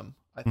sodium,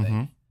 I think.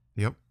 Mm-hmm.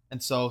 Yep.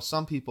 And so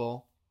some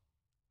people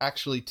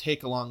actually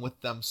take along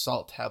with them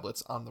salt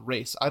tablets on the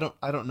race. I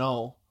don't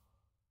know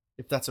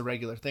if that's a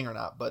regular thing or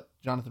not, but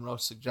Jonathan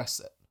Roche suggests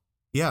it.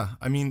 Yeah,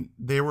 I mean,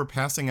 they were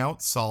passing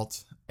out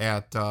salt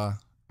at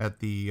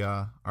the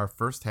our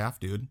first half,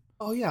 dude.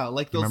 Oh yeah,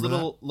 like You those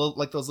remember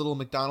little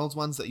McDonald's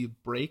ones that you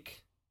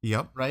break,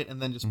 Yep. right,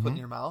 and then just put in Mhm.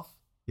 your mouth.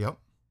 Yep.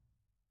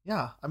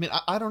 Yeah, I mean,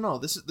 I don't know.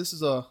 This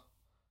is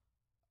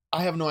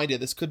I have no idea.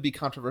 This could be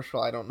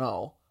controversial. I don't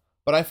know,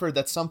 but I've heard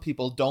that some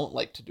people don't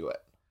like to do it.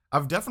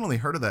 I've definitely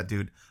heard of that,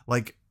 dude.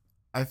 Like,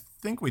 I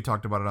think we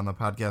talked about it on the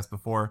podcast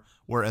before,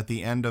 where at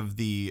the end of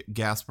the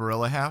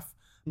Gasparilla half,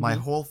 my Mhm.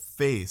 whole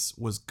face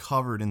was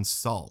covered in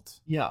salt.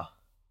 Yeah,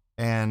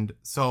 And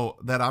so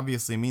that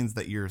obviously means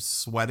that you're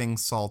sweating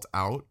salt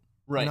out,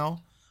 right. you know?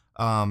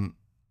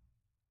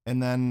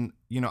 And then,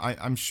 you know,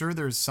 I'm sure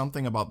there's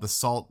something about the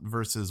salt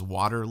versus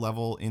water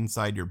level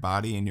inside your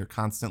body and you're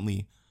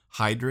constantly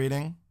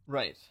hydrating,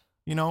 Right.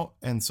 you know?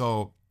 And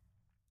so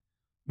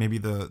maybe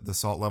the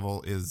salt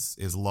level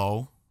is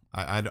low.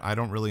 I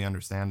don't really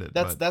understand it.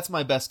 That's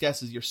my best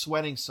guess. Is you're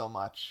sweating so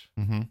much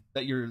Mm-hmm.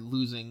 that you're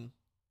losing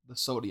the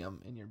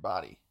sodium in your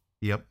body,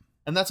 Yep.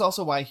 and that's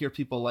also why I hear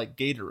people like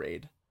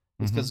Gatorade.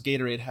 It's Mhm. because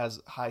Gatorade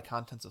has high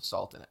contents of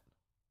salt in it.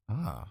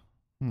 Ah.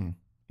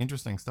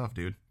 Interesting stuff,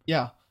 dude.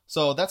 Yeah.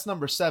 So that's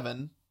number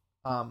 7.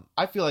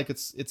 I feel like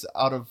it's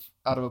out of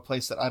a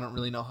place that I don't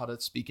really know how to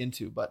speak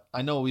into, but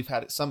I know we've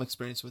had some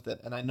experience with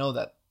it, and I know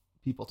that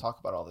people talk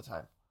about it all the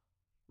time.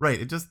 Right.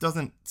 It just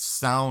doesn't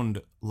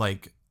sound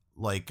like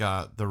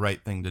the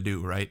right thing to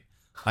do, right?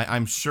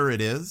 I'm sure it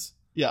is.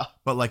 Yeah.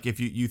 But like if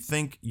you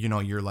think,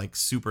 you're like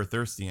super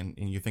thirsty and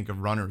you think of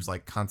runners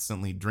like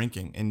constantly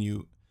drinking, and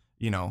you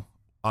know,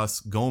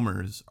 us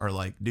Gomers are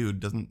like,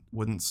 dude,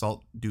 wouldn't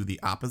salt do the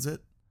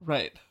opposite?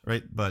 Right.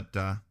 Right. But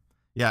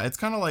yeah, it's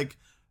kind of like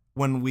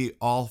when we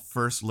all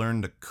first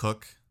learned to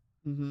cook,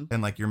 Mm-hmm.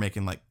 and like you're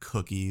making like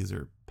cookies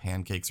or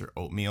pancakes or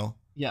oatmeal,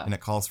 Yeah. and it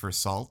calls for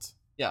salt.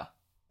 Yeah.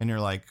 And you're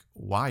like,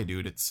 why,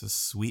 dude? It's a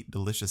sweet,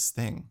 delicious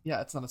thing.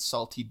 Yeah. It's not a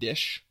salty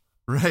dish.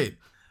 Right.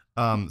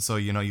 So,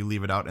 you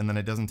leave it out and then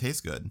it doesn't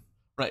taste good.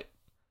 Right.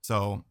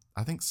 So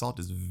I think salt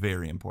is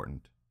very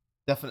important.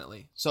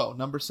 Definitely. So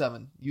number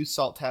 7, use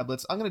salt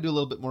tablets. I'm going to do a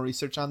little bit more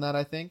research on that,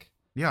 I think,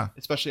 Yeah.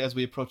 especially as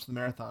we approach the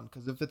marathon.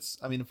 Because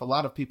if a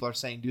lot of people are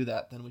saying do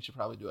that, then we should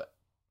probably do it.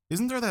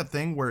 Isn't there that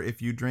thing where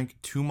if you drink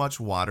too much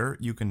water,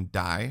 you can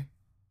die?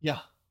 Yeah.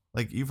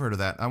 Like, you've heard of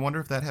that. I wonder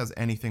if that has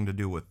anything to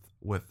do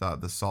with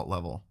the salt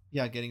level.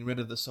 Yeah. Getting rid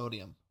of the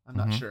sodium. I'm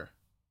not Mhm. sure.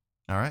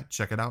 All right.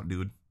 Check it out,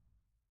 dude.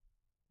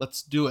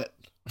 Let's do it.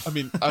 I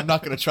mean, I'm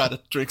not going to try to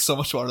drink so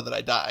much water that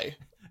I die.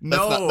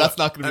 No. That's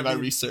not going to be I my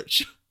mean,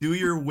 research. Do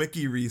your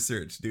wiki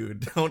research,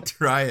 dude. Don't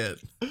try it.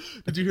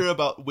 Did you hear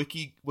about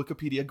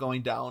Wikipedia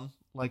going down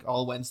like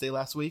all Wednesday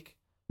last week?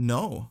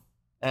 No.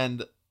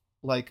 And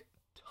like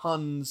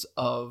tons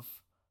of,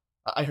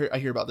 I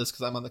hear about this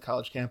because I'm on the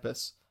college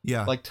campus.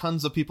 Yeah. Like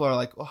tons of people are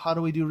like, well, how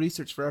do we do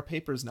research for our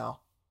papers now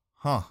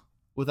Huh.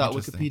 without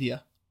Interesting.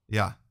 Wikipedia?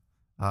 Yeah.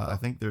 I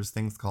think there's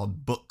things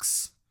called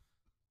books.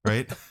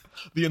 Right?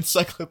 The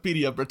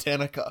Encyclopedia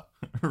Britannica.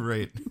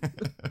 Right.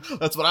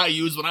 That's what I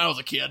used when I was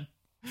a kid.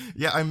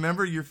 Yeah, I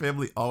remember your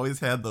family always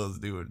had those,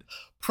 dude.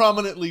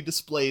 Prominently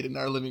displayed in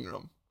our living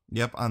room.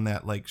 Yep, on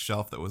that like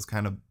shelf that was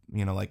kind of,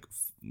 like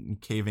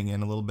caving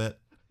in a little bit.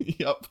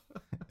 Yep.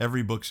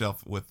 Every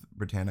bookshelf with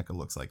Britannica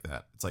looks like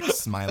that. It's like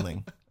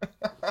smiling.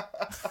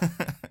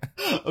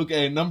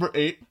 Okay, number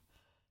 8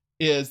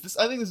 is this.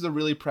 I think this is a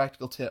really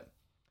practical tip.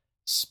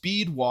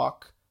 Speed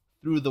walk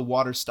through the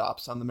water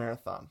stops on the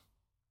marathon.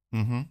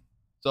 Mm-hmm.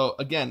 So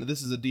again,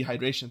 this is a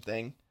dehydration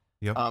thing.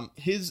 Yep.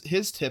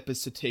 His tip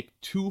is to take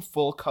 2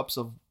 full cups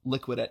of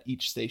liquid at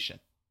each station,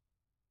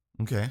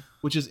 Okay.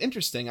 which is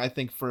interesting, I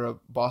think, for a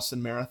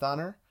Boston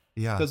marathoner,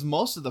 Yeah. because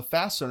most of the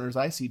fast runners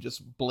I see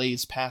just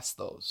blaze past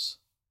those.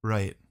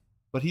 Right.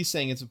 But he's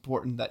saying it's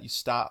important that you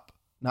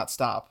not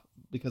stop,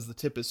 because the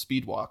tip is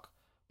speed walk,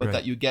 but Right.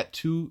 that you get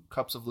 2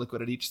 cups of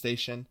liquid at each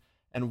station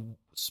and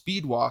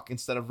speed walk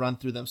instead of run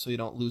through them so you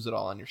don't lose it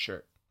all on your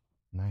shirt.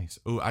 Nice.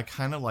 Ooh, I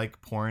kind of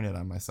like pouring it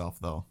on myself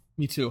though.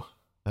 Me too.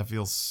 That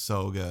feels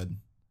so good.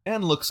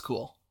 And looks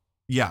cool.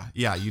 Yeah,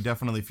 you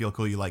definitely feel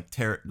cool. You like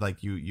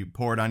you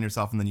pour it on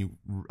yourself and then you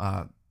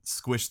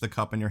squish the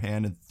cup in your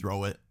hand and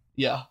throw it,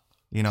 Yeah.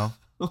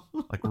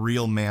 like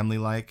real manly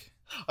like.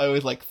 I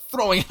always like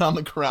throwing it on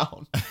the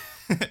ground.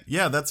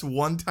 Yeah, that's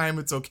one time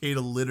it's okay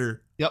to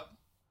litter, Yep.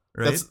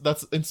 right?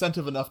 That's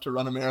incentive enough to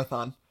run a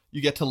marathon.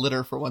 You get to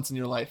litter for once in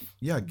your life.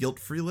 Yeah,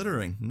 guilt-free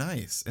littering.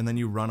 Nice. And then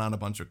you run on a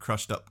bunch of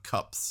crushed up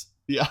cups.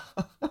 Yeah.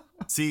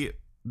 See,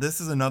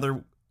 this is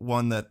another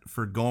one that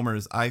for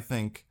Gomers, I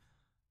think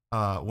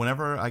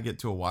whenever I get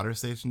to a water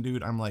station,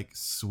 dude, I'm like,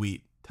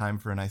 sweet, time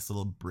for a nice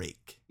little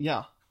break.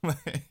 Yeah.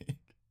 Like,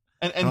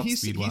 And don't he's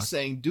speed walk.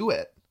 saying do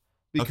it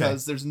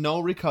because there's no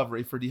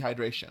recovery for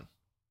dehydration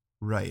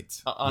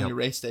right. on Yep. your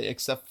race day,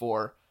 except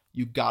for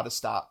you got to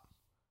stop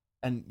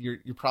and you're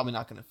probably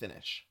not going to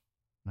finish.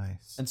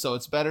 Nice. And so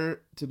it's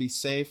better to be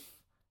safe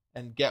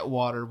and get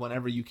water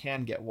whenever you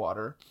can get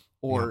water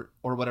or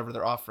whatever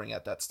they're offering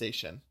at that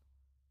station.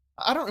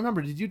 I don't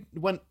remember. Did you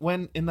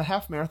when in the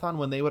half marathon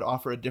when they would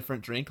offer a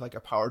different drink, like a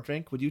power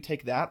drink, would you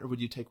take that or would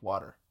you take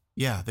water?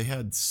 Yeah, they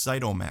had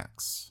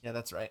Cytomax. Yeah,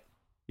 that's right.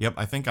 Yep,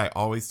 I think I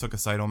always took a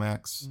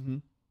Cytomax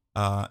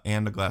Mm-hmm.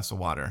 and a glass of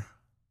water.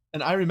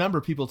 And I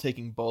remember people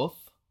taking both.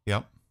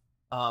 Yep.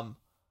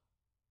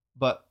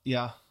 But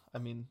yeah, I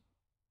mean,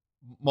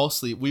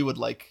 mostly we would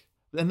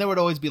and there would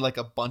always be like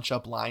a bunch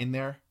up line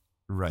there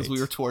Right. because we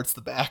were towards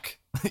the back.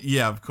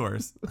 Yeah, of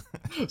course.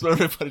 So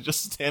everybody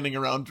just standing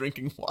around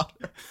drinking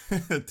water.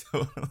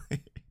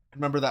 Totally.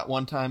 Remember that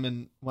one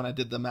time when I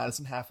did the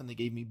Madison half and they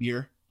gave me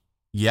beer?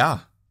 Yeah,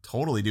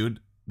 totally, dude.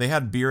 They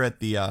had beer at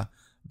the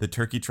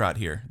turkey trot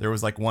here. There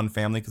was like one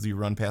family because you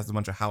run past a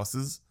bunch of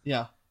houses,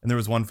 Yeah. and there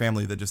was one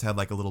family that just had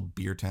like a little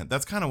beer tent.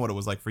 That's kind of what it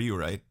was like for you,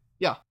 right?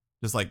 Yeah.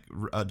 Just like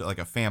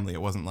a family.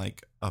 It wasn't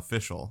like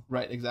official.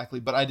 Right, exactly.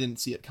 But I didn't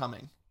see it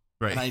coming.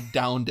 Right. And I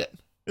downed it.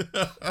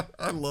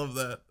 I love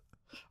that.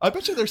 I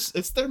bet you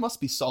there must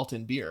be salt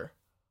in beer.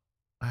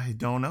 I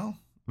don't know.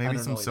 I Maybe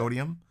don't some know either.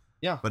 sodium.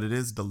 Yeah. But it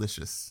is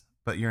delicious.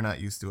 But you're not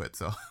used to it,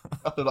 so.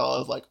 Not at all. I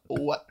was like,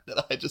 what did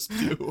I just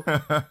do?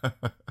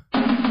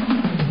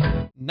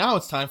 Now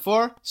it's time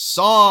for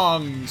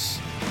songs.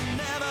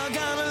 Never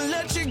gonna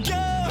let you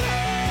go.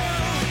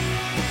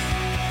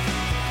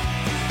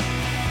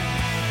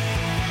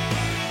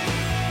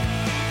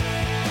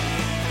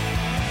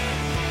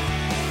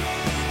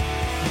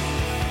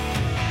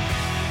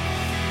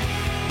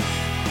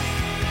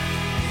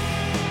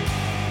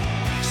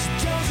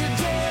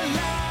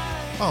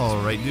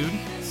 All right, dude.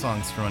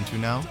 Songs to run to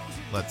now.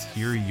 Let's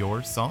hear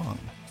your song.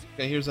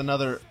 Okay, here's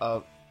another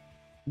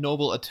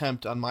noble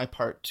attempt on my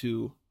part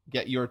to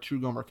get your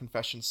True Gomer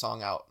Confession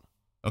song out.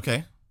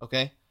 Okay.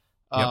 Okay?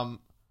 Yep.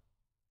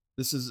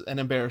 This is an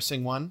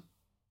embarrassing one,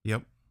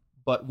 Yep.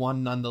 but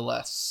one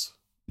nonetheless.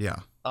 Yeah.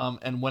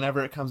 And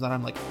whenever it comes out,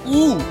 I'm like,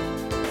 ooh!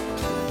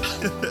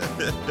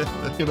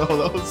 You know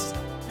those?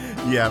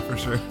 Yeah, for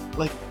sure.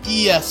 Like,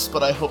 yes,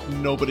 but I hope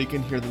nobody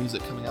can hear the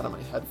music coming out of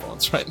my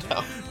headphones right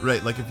now.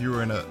 Right, like if you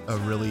were in a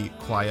really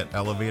quiet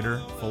elevator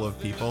full of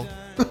people,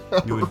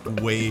 you would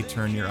way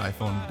turn your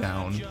iPhone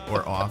down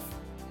or off.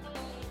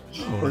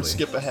 Or Totally.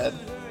 skip ahead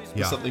to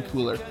Yeah. something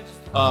cooler.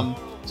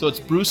 So it's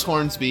Bruce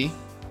Hornsby,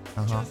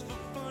 Uh-huh.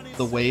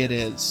 The Way It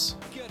Is.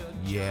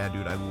 Yeah,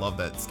 dude, I love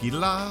that.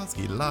 Ski-la,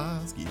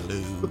 ski-la,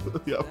 ski-loo.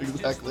 Yeah,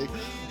 exactly.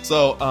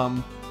 So,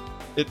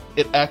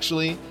 it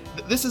actually,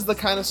 this is the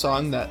kind of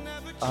song that,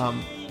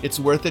 it's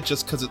worth it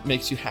just because it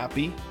makes you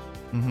happy.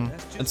 Mm-hmm.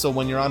 And so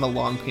when you're on a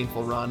long,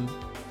 painful run,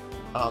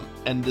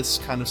 and this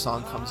kind of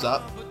song comes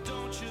up,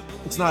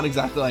 it's not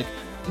exactly like,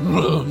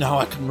 now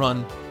I can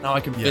run, now I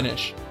can Yeah.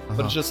 finish. But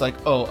Uh-huh. it's just like,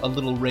 oh, a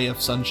little ray of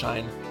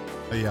sunshine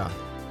Yeah.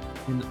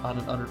 on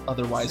an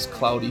otherwise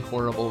cloudy,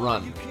 horrible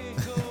run.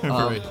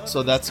 Right.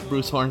 So that's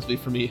Bruce Hornsby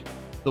for me,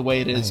 The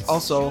Way It Is. Nice.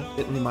 Also,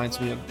 it reminds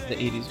me of the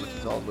 80s, which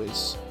is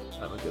always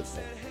kind of a good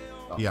thing.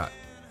 So, Yeah.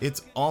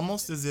 It's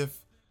almost as if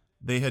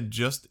they had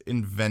just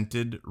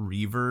invented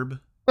reverb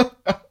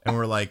and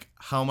were like,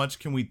 how much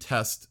can we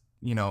test,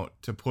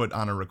 to put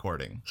on a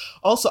recording?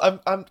 Also,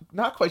 I'm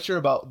not quite sure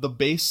about the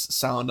bass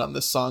sound on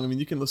this song. I mean,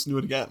 you can listen to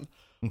it again.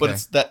 But Okay.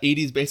 it's that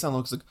 80s bass sound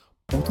looks like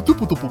what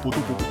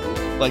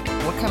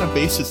kind of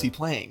bass is he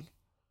playing?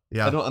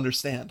 Yeah. I don't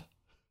understand.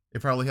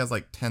 It probably has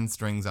like 10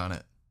 strings on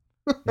it.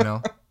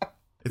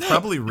 It's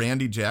probably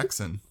Randy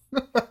Jackson.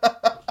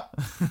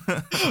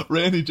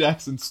 Randy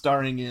Jackson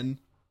starring in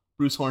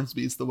Bruce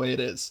Hornsby's The Way It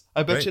Is.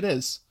 I bet Right. you it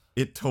is.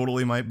 It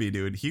totally might be,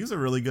 dude. He's a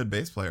really good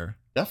bass player.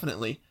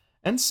 Definitely.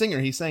 And singer.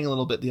 He sang a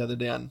little bit the other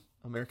day on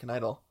American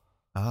Idol.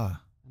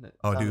 Ah. And it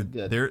Oh, sounded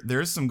dude. good.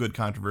 There's some good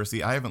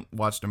controversy. I haven't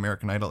watched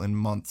American Idol in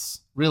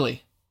months.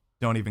 Really?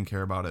 Don't even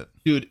care about it.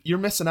 Dude, you're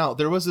missing out.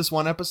 There was this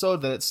one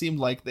episode that it seemed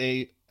like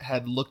they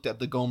had looked at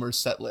the Gomer's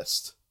set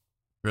list.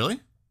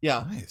 Really?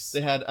 Yeah. Nice.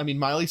 They had,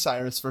 Miley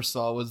Cyrus, first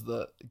of all, was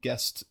the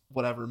guest,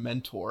 whatever,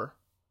 mentor.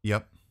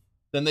 Yep.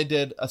 Then they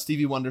did a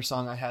Stevie Wonder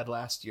song I had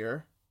last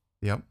year.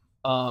 Yep.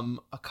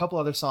 A couple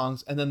other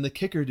songs. And then the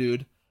kicker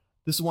dude,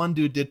 this one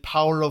dude did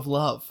Power of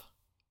Love.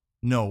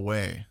 No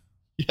way.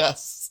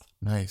 Yes.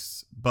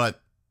 Nice.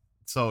 But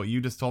so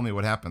you just told me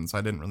what happened, so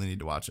I didn't really need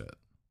to watch it.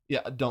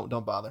 Yeah, don't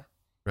bother.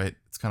 Right?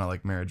 It's kind of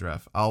like Marriage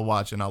Ref. I'll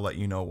watch and I'll let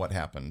you know what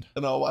happened.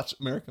 And I'll watch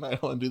American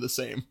Idol and do the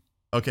same.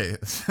 Okay,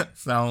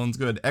 sounds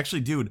good.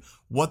 Actually, dude,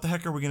 what the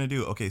heck are we gonna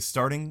do? Okay,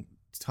 starting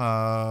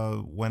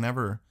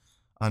whenever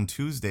on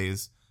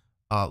Tuesdays,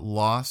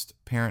 Lost,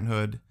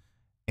 Parenthood,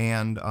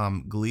 and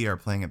Glee are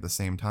playing at the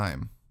same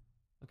time.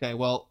 Okay,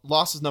 well,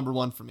 Lost is number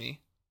one for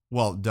me.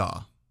 Well,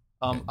 duh.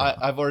 Okay, duh.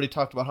 I've already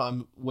talked about how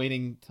I'm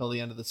waiting till the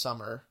end of the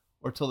summer,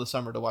 or till the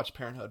summer to watch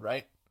Parenthood,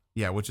 right?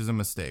 Yeah, which is a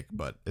mistake,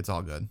 but it's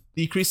all good.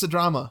 Decrease the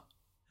drama.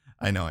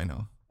 I know.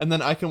 And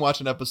then I can watch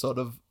an episode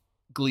of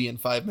Glee in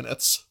 5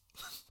 minutes.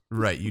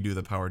 Right, you do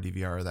the power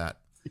DVR of that.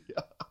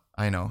 Yeah.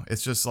 I know.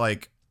 It's just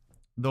like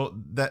though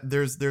that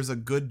there's a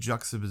good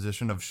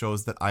juxtaposition of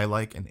shows that I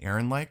like and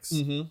Aaron likes.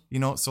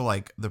 Mm-hmm. So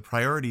like the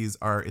priorities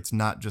are it's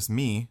not just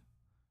me,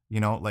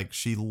 like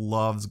she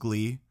loves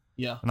Glee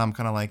Yeah, and I'm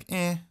kind of like,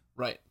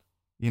 right.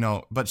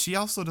 But she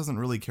also doesn't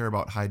really care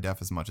about high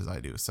def as much as I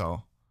do.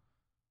 So,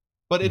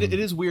 But it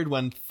is weird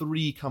when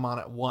 3 come on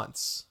at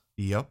once.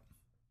 yep.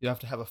 You have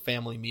to have a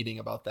family meeting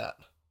about that.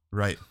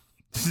 Right.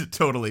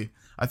 Totally.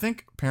 I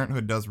think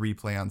Parenthood does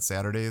replay on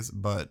Saturdays,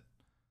 but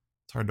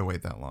it's hard to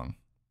wait that long.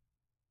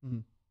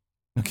 Mhm.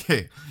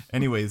 Okay.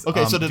 Anyways.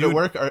 Okay, so did dude, it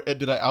work? Or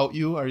did I out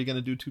you? Are you going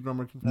to do 2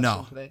 Gomer Confession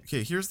No. today?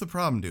 Okay, here's the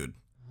problem, dude.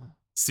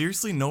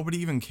 Seriously, nobody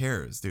even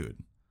cares, dude.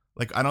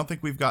 Like, I don't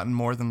think we've gotten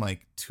more than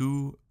like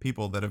 2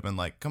 people that have been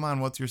like, come on,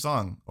 what's your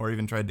song? Or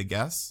even tried to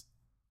guess.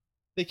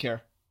 They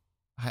care.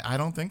 I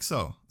don't think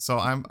so. So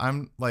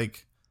I'm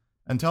like,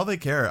 until they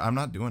care, I'm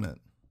not doing it.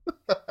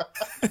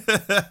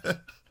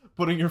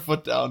 Putting your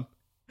foot down.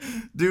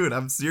 Dude,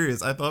 I'm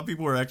serious. I thought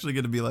people were actually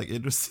going to be like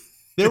interested.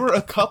 There were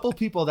a couple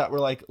people that were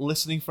like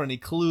listening for any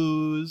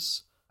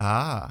clues,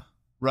 Ah,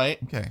 right?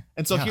 okay.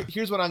 And so Yeah.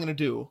 here's what I'm going to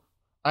do.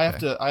 I have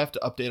to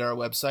update our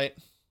website.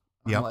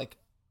 I'm Yep. like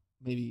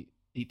maybe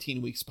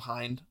 18 weeks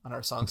behind on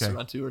our songs to Okay.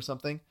 run to or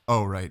something.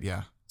 Oh, right.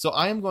 Yeah. So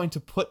I am going to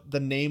put the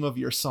name of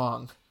your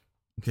song,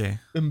 Okay.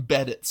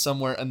 embed it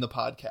somewhere in the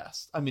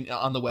podcast. I mean,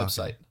 on the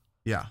website.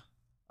 Yeah.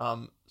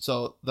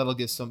 So that'll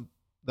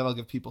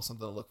give people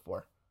something to look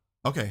for.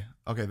 Okay.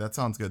 That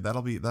sounds good.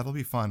 That'll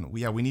be fun.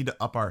 We need to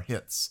up our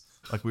hits.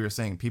 Like we were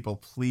saying, people,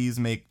 please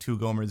make 2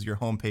 Gomers your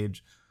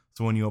homepage.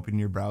 So when you open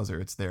your browser,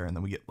 it's there and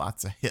then we get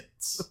lots of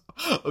hits.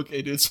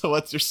 Okay, dude. So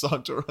what's your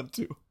song to run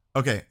to?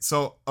 Okay,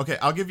 so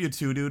I'll give you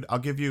two, dude. I'll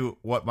give you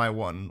what my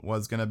one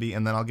was gonna be,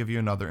 and then I'll give you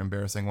another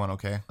embarrassing one.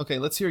 Okay. Okay,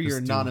 let's hear your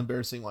Just do-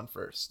 non-embarrassing one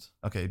first.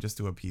 Okay, just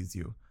to appease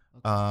you.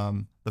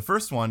 The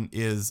first one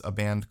is a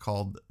band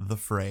called The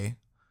Fray,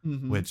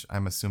 Mhm. which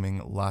I'm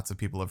assuming lots of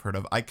people have heard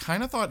of. I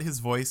kind of thought his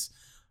voice,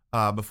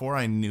 before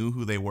I knew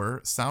who they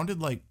were, sounded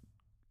like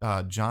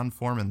John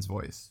Foreman's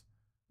voice.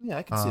 Yeah,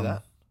 I can see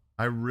that.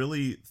 I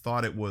really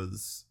thought it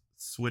was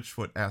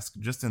Switchfoot-esque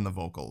just in the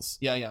vocals.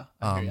 Yeah,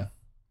 I hear ya.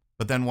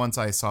 But then once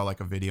I saw like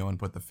a video and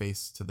put the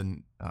face to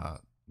the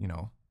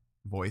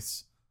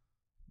voice,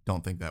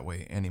 don't think that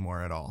way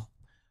anymore at all.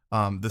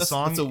 That's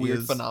a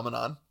weird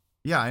phenomenon.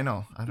 Yeah, I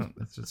know.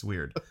 It's just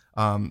weird.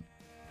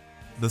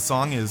 The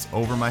song is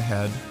Over My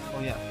Head, Oh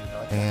yeah. I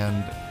like that.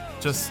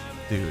 and just,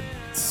 dude,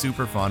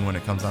 super fun when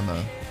it comes on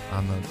the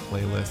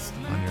playlist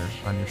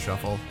on your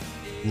shuffle.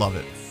 Love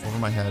it. Over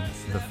My Head,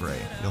 The Fray.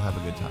 You'll have a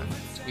good time.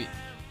 Sweet.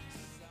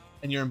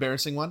 And your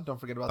embarrassing one? Don't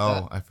forget about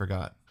Oh, that. I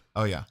forgot.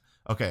 Oh yeah.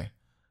 Okay.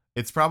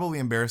 It's probably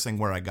embarrassing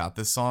where I got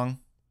this song.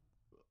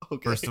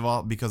 Okay. First of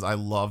all, because I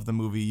love the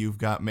movie You've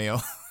Got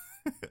Mail.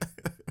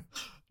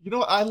 You know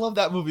what? I love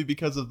that movie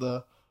because of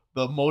the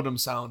modem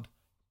sound.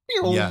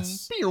 Pew,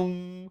 Yes.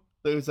 pew.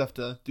 They always have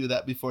to do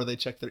that before they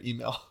check their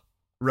email.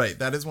 Right.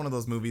 That is one of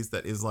those movies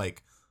that is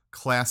like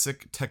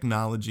classic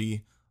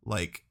technology,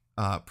 like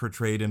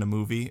portrayed in a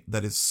movie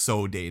that is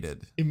so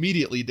dated.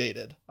 Immediately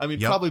dated. I mean,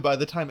 Yep. probably by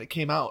the time it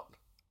came out.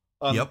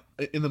 Yep.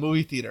 In the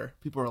movie theater,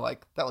 people were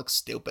like, "That looks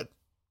stupid."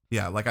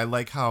 Yeah. Like I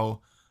like how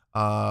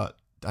I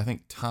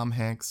think Tom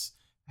Hanks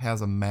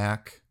has a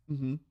Mac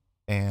Mm-hmm.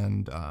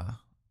 and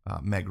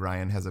Meg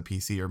Ryan has a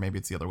PC, or maybe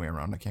it's the other way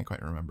around. I can't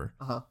quite remember.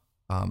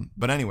 Uh-huh.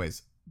 But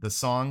anyways, the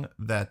song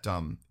that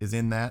is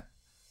in that,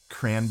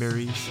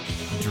 Cranberries,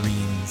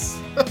 Dreams.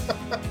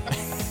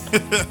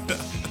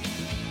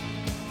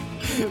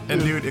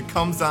 And dude, it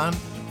comes on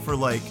for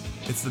like,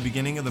 it's the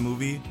beginning of the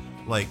movie,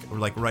 like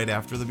right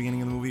after the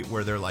beginning of the movie,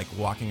 where they're like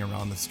walking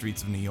around the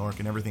streets of New York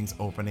and everything's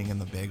opening and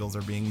the bagels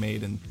are being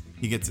made and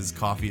he gets his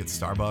coffee at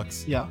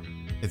Starbucks. Yeah.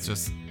 It's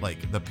just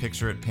like the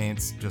picture it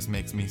paints just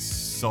makes me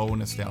so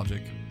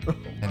nostalgic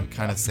and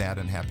kind of sad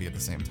and happy at the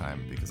same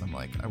time, because I'm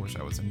like, I wish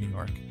I was in New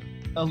York.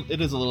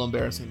 It is a little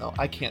embarrassing though.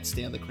 I can't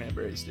stand the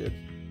Cranberries, dude.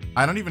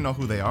 I don't even know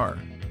who they are.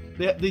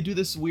 They do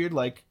this weird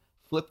like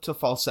flip to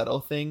falsetto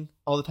thing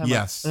all the time.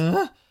 Yes.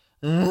 Like,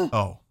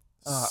 Oh,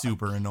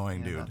 super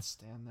annoying, I dude. cannot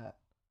stand that.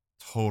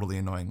 Totally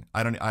annoying.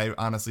 I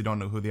honestly don't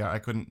know who they are. I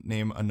couldn't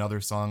name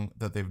another song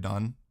that they've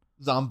done.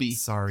 Zombie.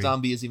 Sorry.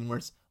 Zombie is even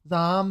worse.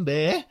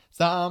 Zombie.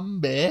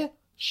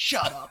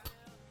 Shut up.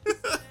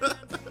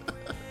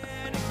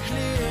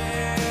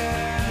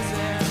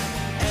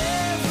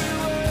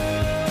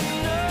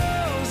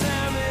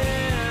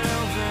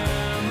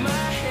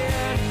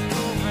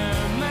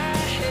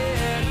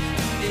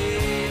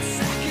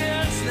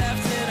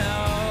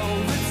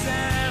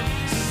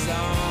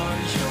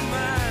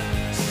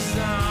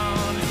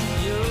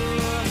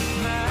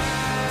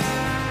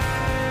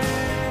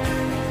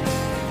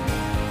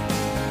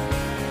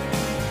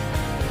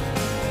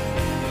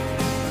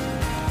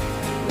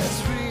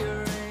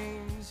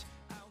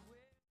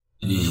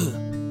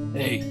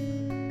 Hey,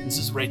 this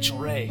is Rachel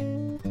Ray.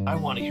 I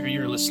want to hear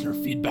your listener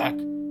feedback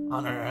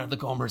on the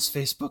Gomers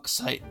Facebook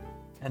site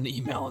and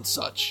email and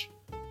such.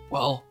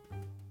 Well,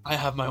 I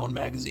have my own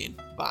magazine.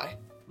 Bye.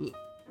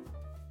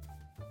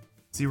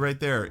 See, right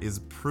there is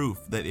proof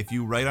that if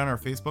you write on our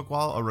Facebook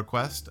wall a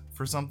request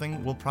for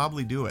something, we'll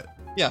probably do it.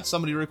 Yeah,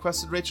 somebody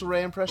requested Rachel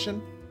Ray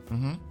impression.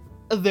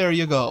 Mm-hmm. There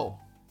you go.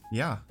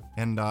 Yeah.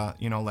 And,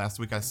 last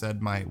week I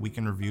said my week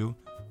in review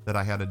that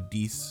I had a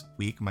Deece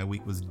week. My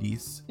week was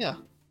Deece. Yeah.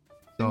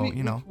 So,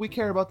 we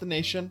care about the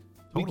nation.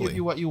 We Totally. give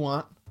you what you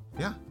want.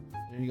 Yeah.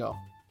 There you go.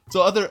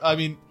 So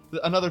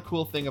another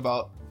cool thing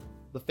about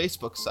the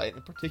Facebook site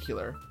in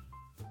particular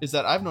is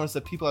that I've noticed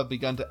that people have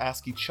begun to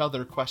ask each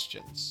other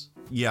questions.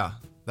 Yeah.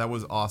 That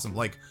was awesome.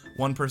 Like,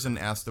 one person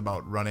asked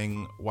about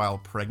running while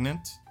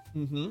pregnant.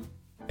 Mm-hmm.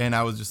 And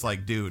I was just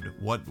like, dude,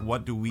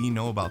 what do we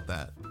know about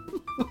that?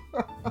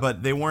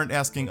 But they weren't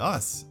asking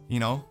us,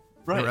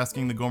 Right. They were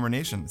asking the Gomer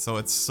Nation. So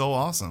it's so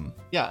awesome.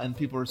 Yeah, and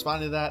people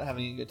responding to that,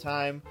 having a good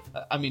time.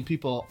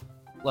 People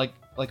like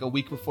a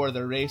week before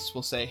their race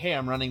will say, "Hey,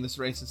 I'm running this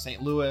race in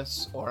St.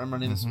 Louis," or "I'm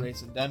running this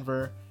race in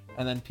Denver,"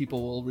 and then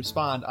people will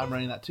respond, "I'm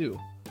running that too."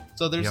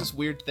 So there's Yep. this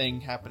weird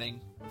thing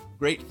happening,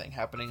 great thing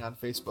happening on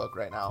Facebook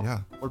right now, Yeah.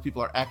 where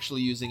people are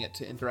actually using it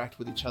to interact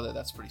with each other.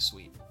 That's pretty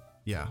sweet.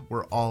 Yeah,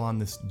 we're all on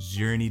this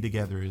journey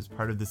together as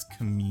part of this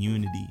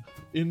community.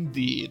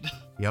 Indeed.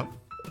 Yep.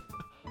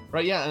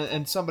 Right, yeah,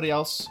 and somebody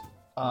else,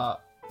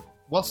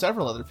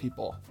 several other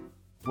people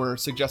were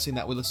suggesting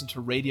that we listen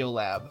to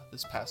Radiolab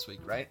this past week,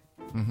 right?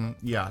 Mm-hmm.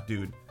 Yeah,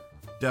 dude.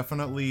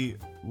 Definitely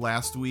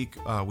last week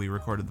we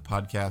recorded the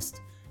podcast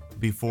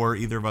before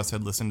either of us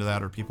had listened to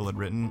that or people had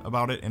written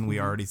about it, and we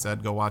already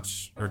said go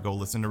watch or go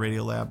listen to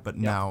Radiolab, but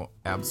now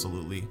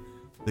absolutely.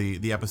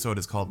 The episode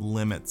is called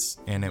Limits,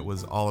 and it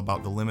was all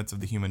about the limits of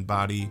the human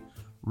body,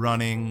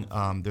 running.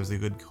 There's a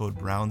good Code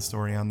Brown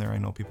story on there. I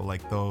know people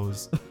like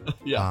those.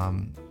 Yeah.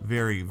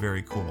 Very,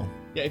 very cool.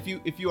 Yeah,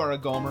 if you are a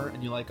Gomer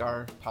and you like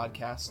our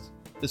podcast,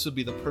 this would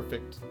be the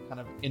perfect kind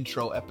of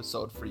intro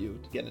episode for you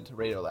to get into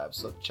Radiolab.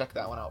 So check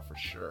that one out for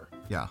sure.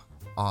 Yeah.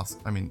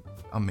 Awesome. I mean,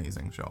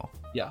 amazing show.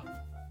 Yeah.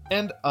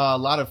 And a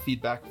lot of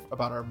feedback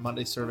about our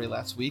Monday survey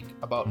last week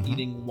about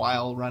eating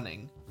while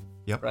running.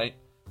 Yep. Right?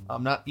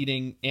 Not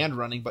eating and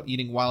running, but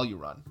eating while you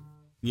run.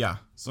 Yeah.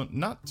 So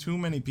not too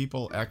many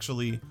people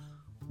actually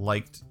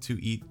liked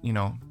to eat,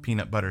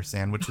 peanut butter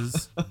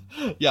sandwiches.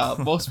 Yeah,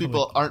 most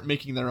people aren't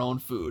making their own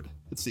food,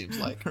 it seems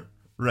like.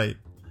 Right.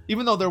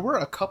 Even though there were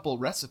a couple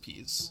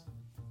recipes.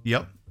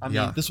 Yep. I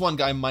mean, this one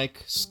guy,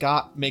 Mike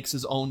Scott, makes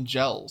his own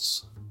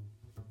gels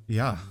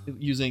Yeah.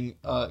 using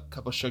a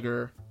cup of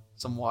sugar,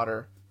 some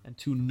water, and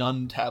 2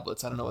 Nun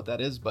tablets. I don't know what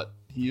that is, but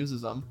he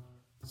uses them.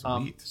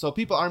 Sweet. So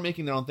people are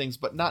making their own things,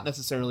 but not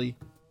necessarily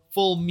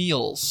full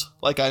meals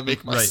like I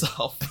make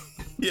myself.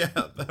 Yeah,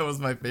 that was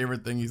my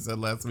favorite thing you said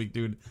last week,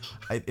 dude.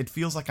 It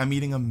feels like I'm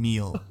eating a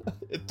meal.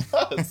 It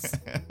does.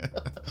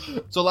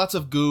 So lots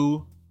of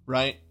goo,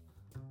 right?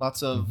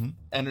 Lots of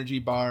energy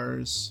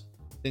bars,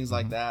 things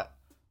like that.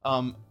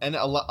 And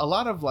a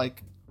lot of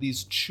like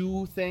these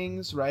chew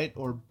things, right?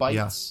 Or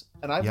bites.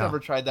 Yeah. And I've never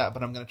tried that,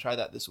 but I'm going to try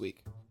that this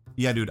week.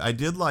 Yeah, dude. I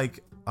did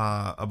like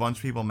a bunch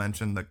of people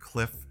mentioned the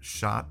Cliff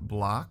Shot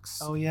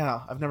blocks. Oh,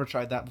 yeah. I've never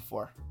tried that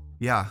before.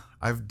 Yeah,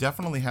 I've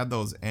definitely had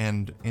those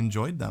and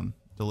enjoyed them.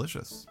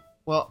 Delicious.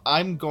 Well,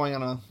 I'm going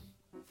on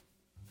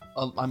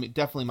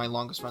definitely my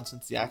longest run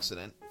since the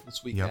accident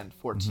this weekend,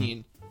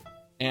 14.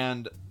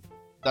 And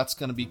that's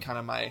going to be kind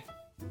of my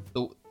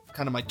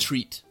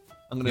treat.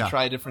 I'm going to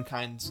try different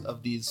kinds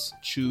of these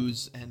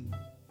chews and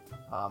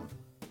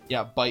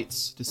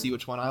bites to see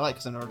which one I like,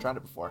 because I've never tried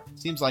it before.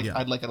 Seems like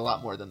I'd like it a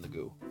lot more than the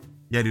goo.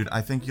 Yeah, dude, I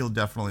think you'll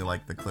definitely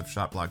like the Cliff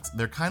Shot blocks.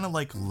 They're kind of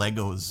like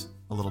Legos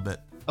a little bit.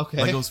 Okay.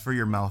 Legos for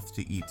your mouth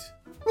to eat.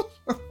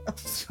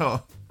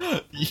 So,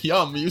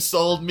 yum, you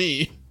sold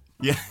me.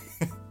 Yeah.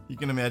 You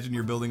can imagine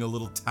you're building a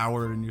little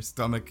tower in your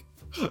stomach.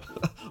 The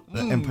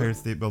Empire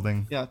State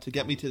Building. Yeah, to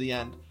get me to the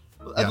end.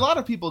 A lot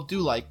of people do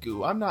like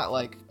goo. I'm not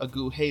like a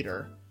goo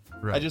hater.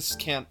 Right. I just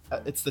can't.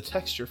 It's the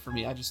texture for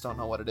me. I just don't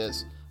know what it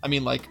is. I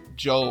mean, like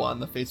Joe on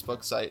the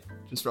Facebook site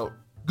just wrote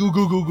goo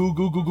goo goo goo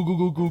goo goo goo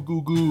goo goo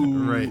goo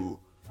goo. Right.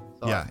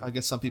 So yeah. I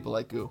guess some people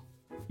like goo.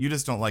 You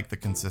just don't like the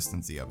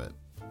consistency of it.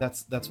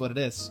 That's what it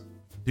is.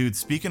 Dude,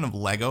 speaking of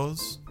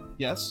Legos.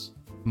 Yes.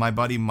 My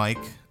buddy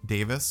Mike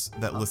Davis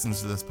that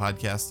listens to this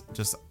podcast,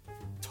 just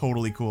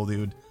totally cool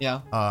dude.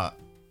 Yeah.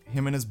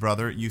 Him and his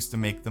brother used to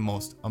make the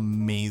most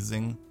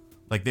amazing,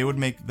 like they would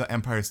make the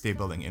Empire State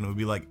Building and it would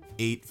be like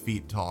 8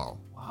 feet tall.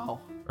 Wow.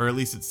 Or at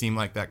least it seemed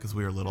like that because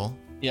we were little.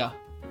 Yeah.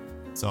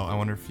 So I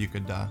wonder if you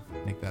could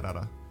make that out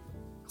of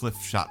Cliff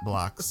Shot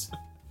blocks.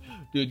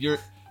 Dude, your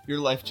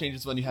life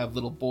changes when you have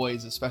little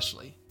boys,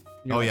 especially.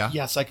 You're like, yeah?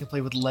 Yes, I can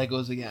play with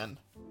Legos again.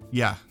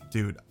 Yeah,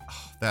 dude.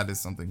 That is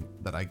something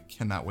that I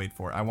cannot wait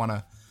for. I want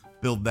to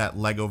build that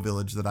Lego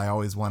village that I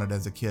always wanted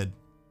as a kid.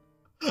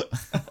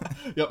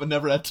 Yep, but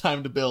never had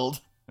time to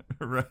build.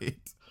 Right.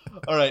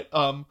 All right.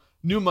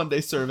 New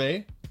Monday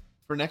survey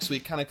for next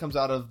week kind of comes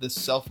out of this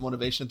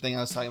self-motivation thing I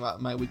was talking about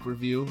in my week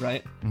review,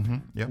 right? Mm-hmm.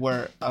 Yep.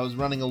 Where I was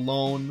running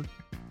alone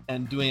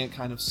and doing it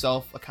kind of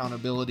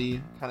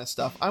self-accountability kind of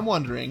stuff. I'm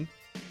wondering,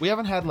 we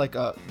haven't had like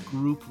a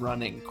group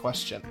running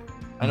question.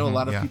 I know a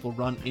lot of people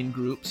run in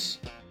groups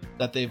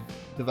that they've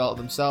developed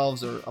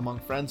themselves or among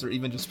friends or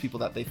even just people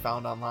that they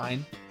found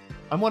online.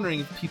 I'm wondering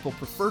if people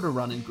prefer to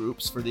run in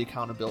groups for the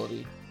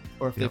accountability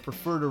or if they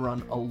prefer to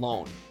run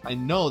alone. I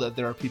know that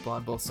there are people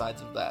on both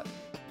sides of that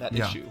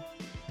issue.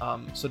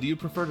 So do you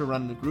prefer to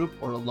run in a group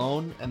or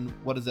alone, and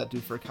what does that do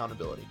for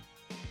accountability?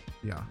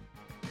 Yeah.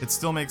 It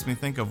still makes me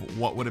think of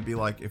what would it be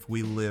like if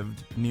we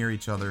lived near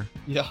each other.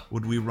 Yeah.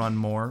 Would we run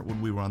more?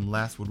 Would we run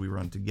less? Would we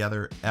run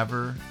together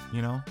ever?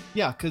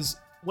 Yeah, because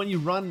when you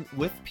run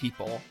with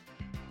people,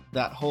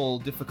 that whole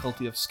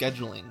difficulty of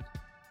scheduling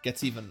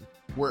gets even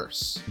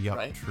worse. Yep,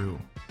 right? True.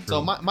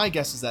 So my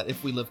guess is that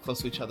if we lived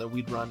close to each other,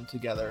 we'd run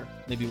together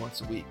maybe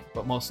once a week,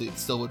 but mostly it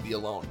still would be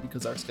alone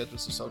because our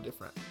schedules are so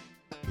different.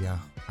 Yeah.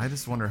 I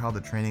just wonder how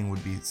the training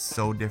would be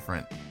so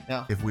different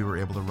if we were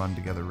able to run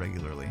together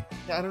regularly.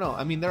 Yeah, I don't know.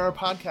 I mean, there are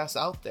podcasts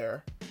out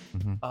there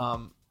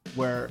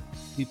where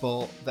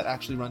people that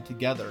actually run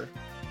together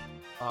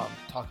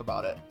talk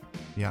about it.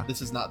 Yeah.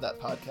 This is not that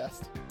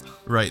podcast.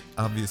 Right.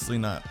 Obviously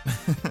not.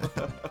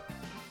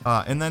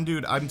 And then,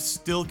 dude, I'm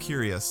still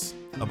curious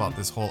about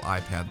this whole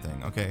iPad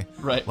thing, okay?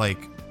 Right.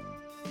 Like,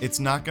 it's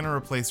not going to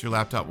replace your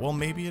laptop. Well,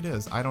 maybe it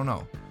is. I don't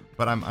know.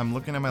 But I'm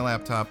looking at my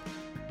laptop.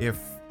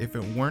 If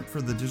it weren't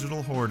for the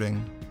digital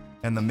hoarding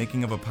and the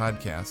making of a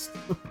podcast,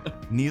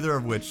 neither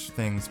of which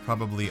things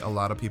probably a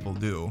lot of people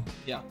do.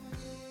 Yeah.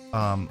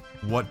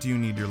 What do you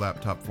need your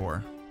laptop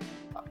for?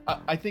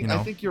 I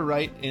think you're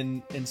right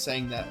in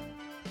saying that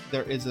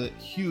there is a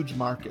huge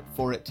market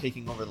for it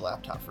taking over the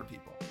laptop for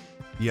people.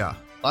 Yeah.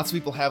 Lots of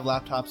people have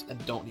laptops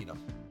and don't need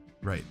them.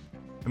 Right.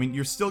 I mean,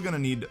 you're still gonna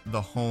need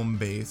the home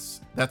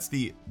base. That's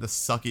the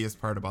suckiest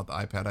part about the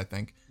iPad, I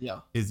think, Yeah,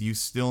 is you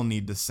still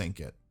need to sync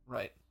it.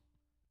 right.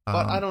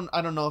 But I Um,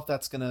 don't know if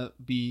that's gonna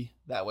be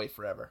that way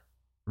forever.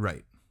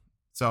 Right.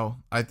 So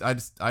I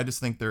just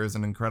think there is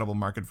an incredible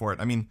market for it.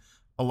 I mean,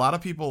 a lot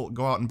of people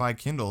go out and buy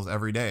Kindles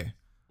every day.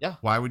 Yeah.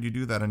 Why would you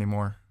do that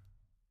anymore?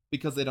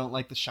 Because they don't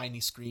like the shiny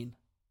screen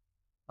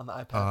on the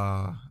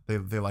iPad.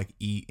 They like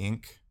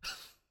e-ink,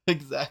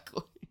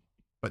 Exactly.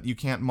 but you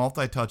can't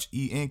multi-touch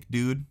e-ink,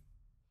 dude.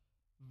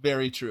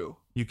 Very true.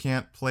 You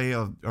can't play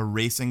a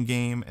racing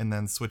game and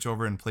then switch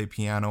over and play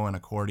piano and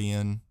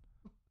accordion.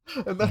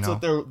 And that's know?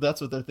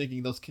 what they're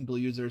thinking, those Kindle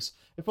users.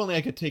 If only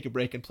I could take a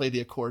break and play the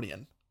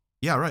accordion.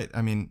 Yeah, right.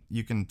 I mean,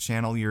 you can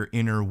channel your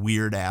inner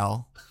Weird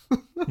Al,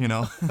 you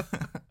know?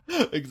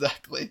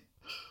 Exactly.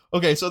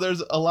 Okay, so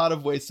there's a lot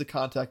of ways to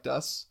contact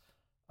us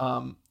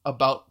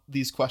about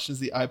these questions,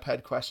 the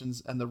iPad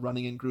questions and the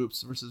running in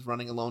groups versus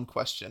running alone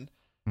question.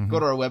 Mhm. Go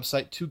to our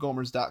website,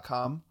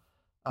 twogomers.com.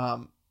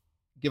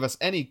 Give us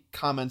any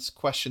comments,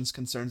 questions,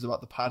 concerns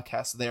about the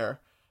podcast there.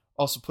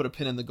 Also put a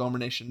pin in the Gomer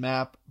Nation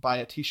map, buy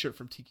a t-shirt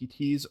from Tiki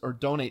Tees, or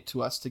donate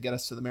to us to get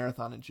us to the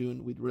marathon in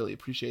June. We'd really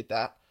appreciate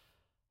that.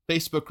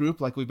 Facebook group,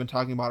 like we've been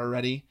talking about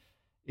already,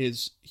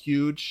 is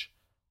huge.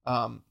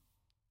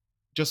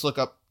 Just look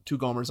up Two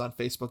Gomers on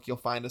Facebook. You'll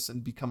find us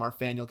and become our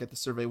fan. You'll get the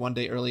survey one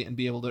day early and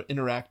be able to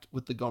interact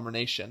with the Gomer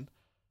Nation.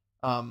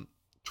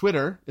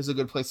 Twitter is a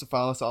good place to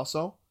follow us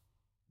also.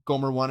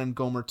 Gomer1 and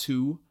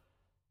Gomer2.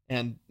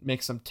 And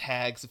make some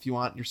tags if you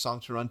want your song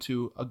to run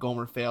to a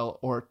Gomer fail,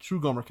 or True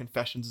Gomer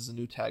Confessions is a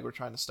new tag we're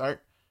trying to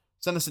start.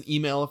 Send us an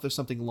email if there's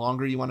something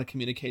longer you want to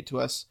communicate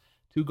to us,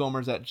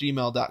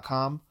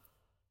 twogomers@gmail.com.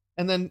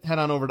 And then head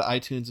on over to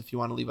iTunes if you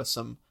want to leave us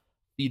some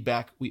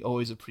feedback. We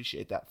always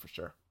appreciate that for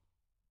sure.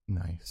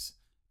 Nice.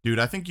 Dude,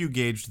 I think you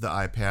gauged the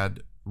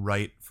iPad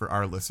right for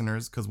our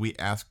listeners, because we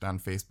asked on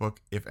Facebook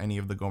if any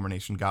of the Gomer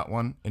Nation got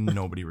one, and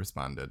nobody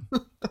responded.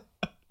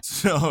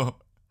 So...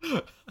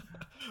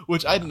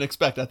 Which I didn't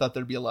expect. I thought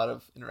there'd be a lot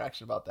of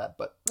interaction about that,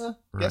 but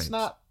guess Right.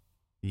 not.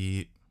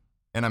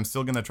 And I'm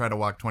still going to try to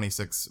walk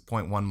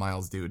 26.1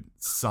 miles, dude,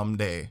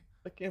 someday.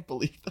 I can't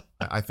believe that.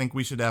 I think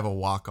we should have a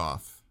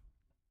walk-off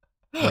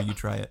where you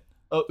try it.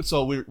 Oh,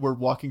 so we're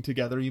walking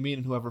together, you mean,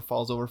 and whoever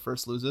falls over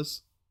first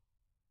loses?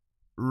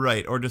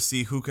 Right, or just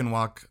see who can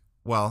walk.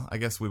 Well, I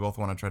guess we both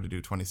want to try to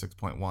do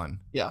 26.1.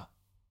 Yeah.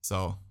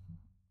 So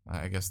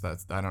I guess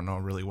I don't know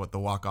really what the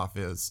walk-off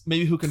is.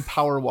 Maybe who can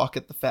power walk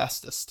it the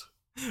fastest.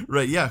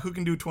 Right, yeah, who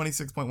can do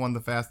 26.1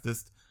 the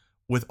fastest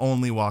with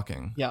only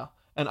walking? Yeah.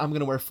 And I'm going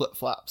to wear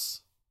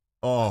flip-flops.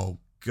 Oh,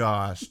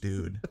 gosh,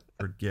 dude.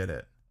 Forget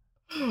it.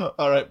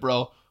 All right,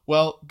 bro.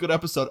 Well, good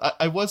episode.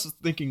 I was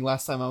thinking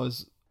last time I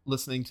was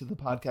listening to the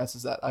podcast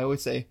is that I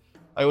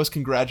always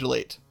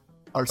congratulate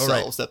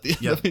ourselves at the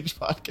end Yep. of each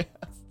podcast.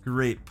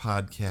 Great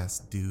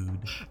podcast,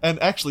 dude.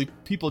 And actually,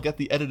 people get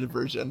the edited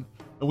version,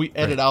 and we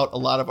edit out a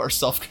lot of our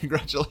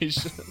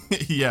self-congratulations.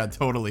 Yeah,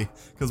 totally.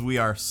 Because we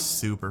are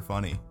super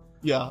funny.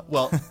 Yeah,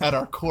 well, at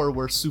our core,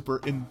 we're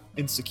super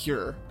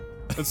insecure.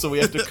 And so we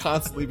have to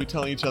constantly be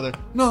telling each other,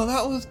 no,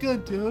 that was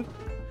good, dude.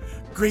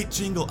 Great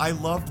jingle. I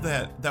loved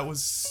that. That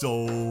was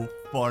so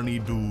funny,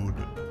 dude.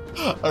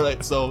 All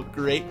right, so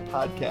great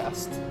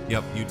podcast.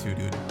 Yep, you too,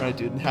 dude. All right,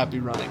 dude, and happy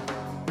running.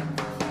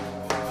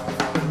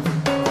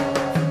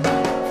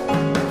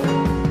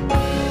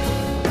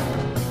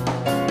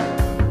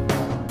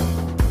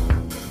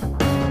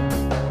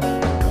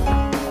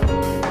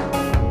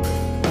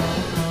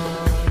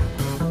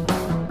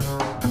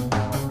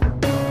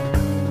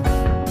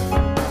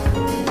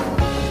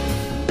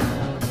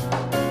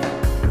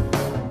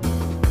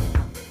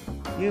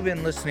 You've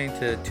been listening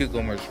to Two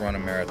Gomers Run a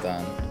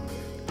Marathon.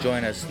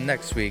 Join us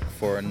next week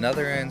for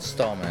another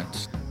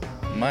installment.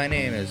 My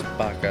name is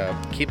Baka.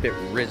 Keep it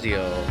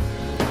Rizio.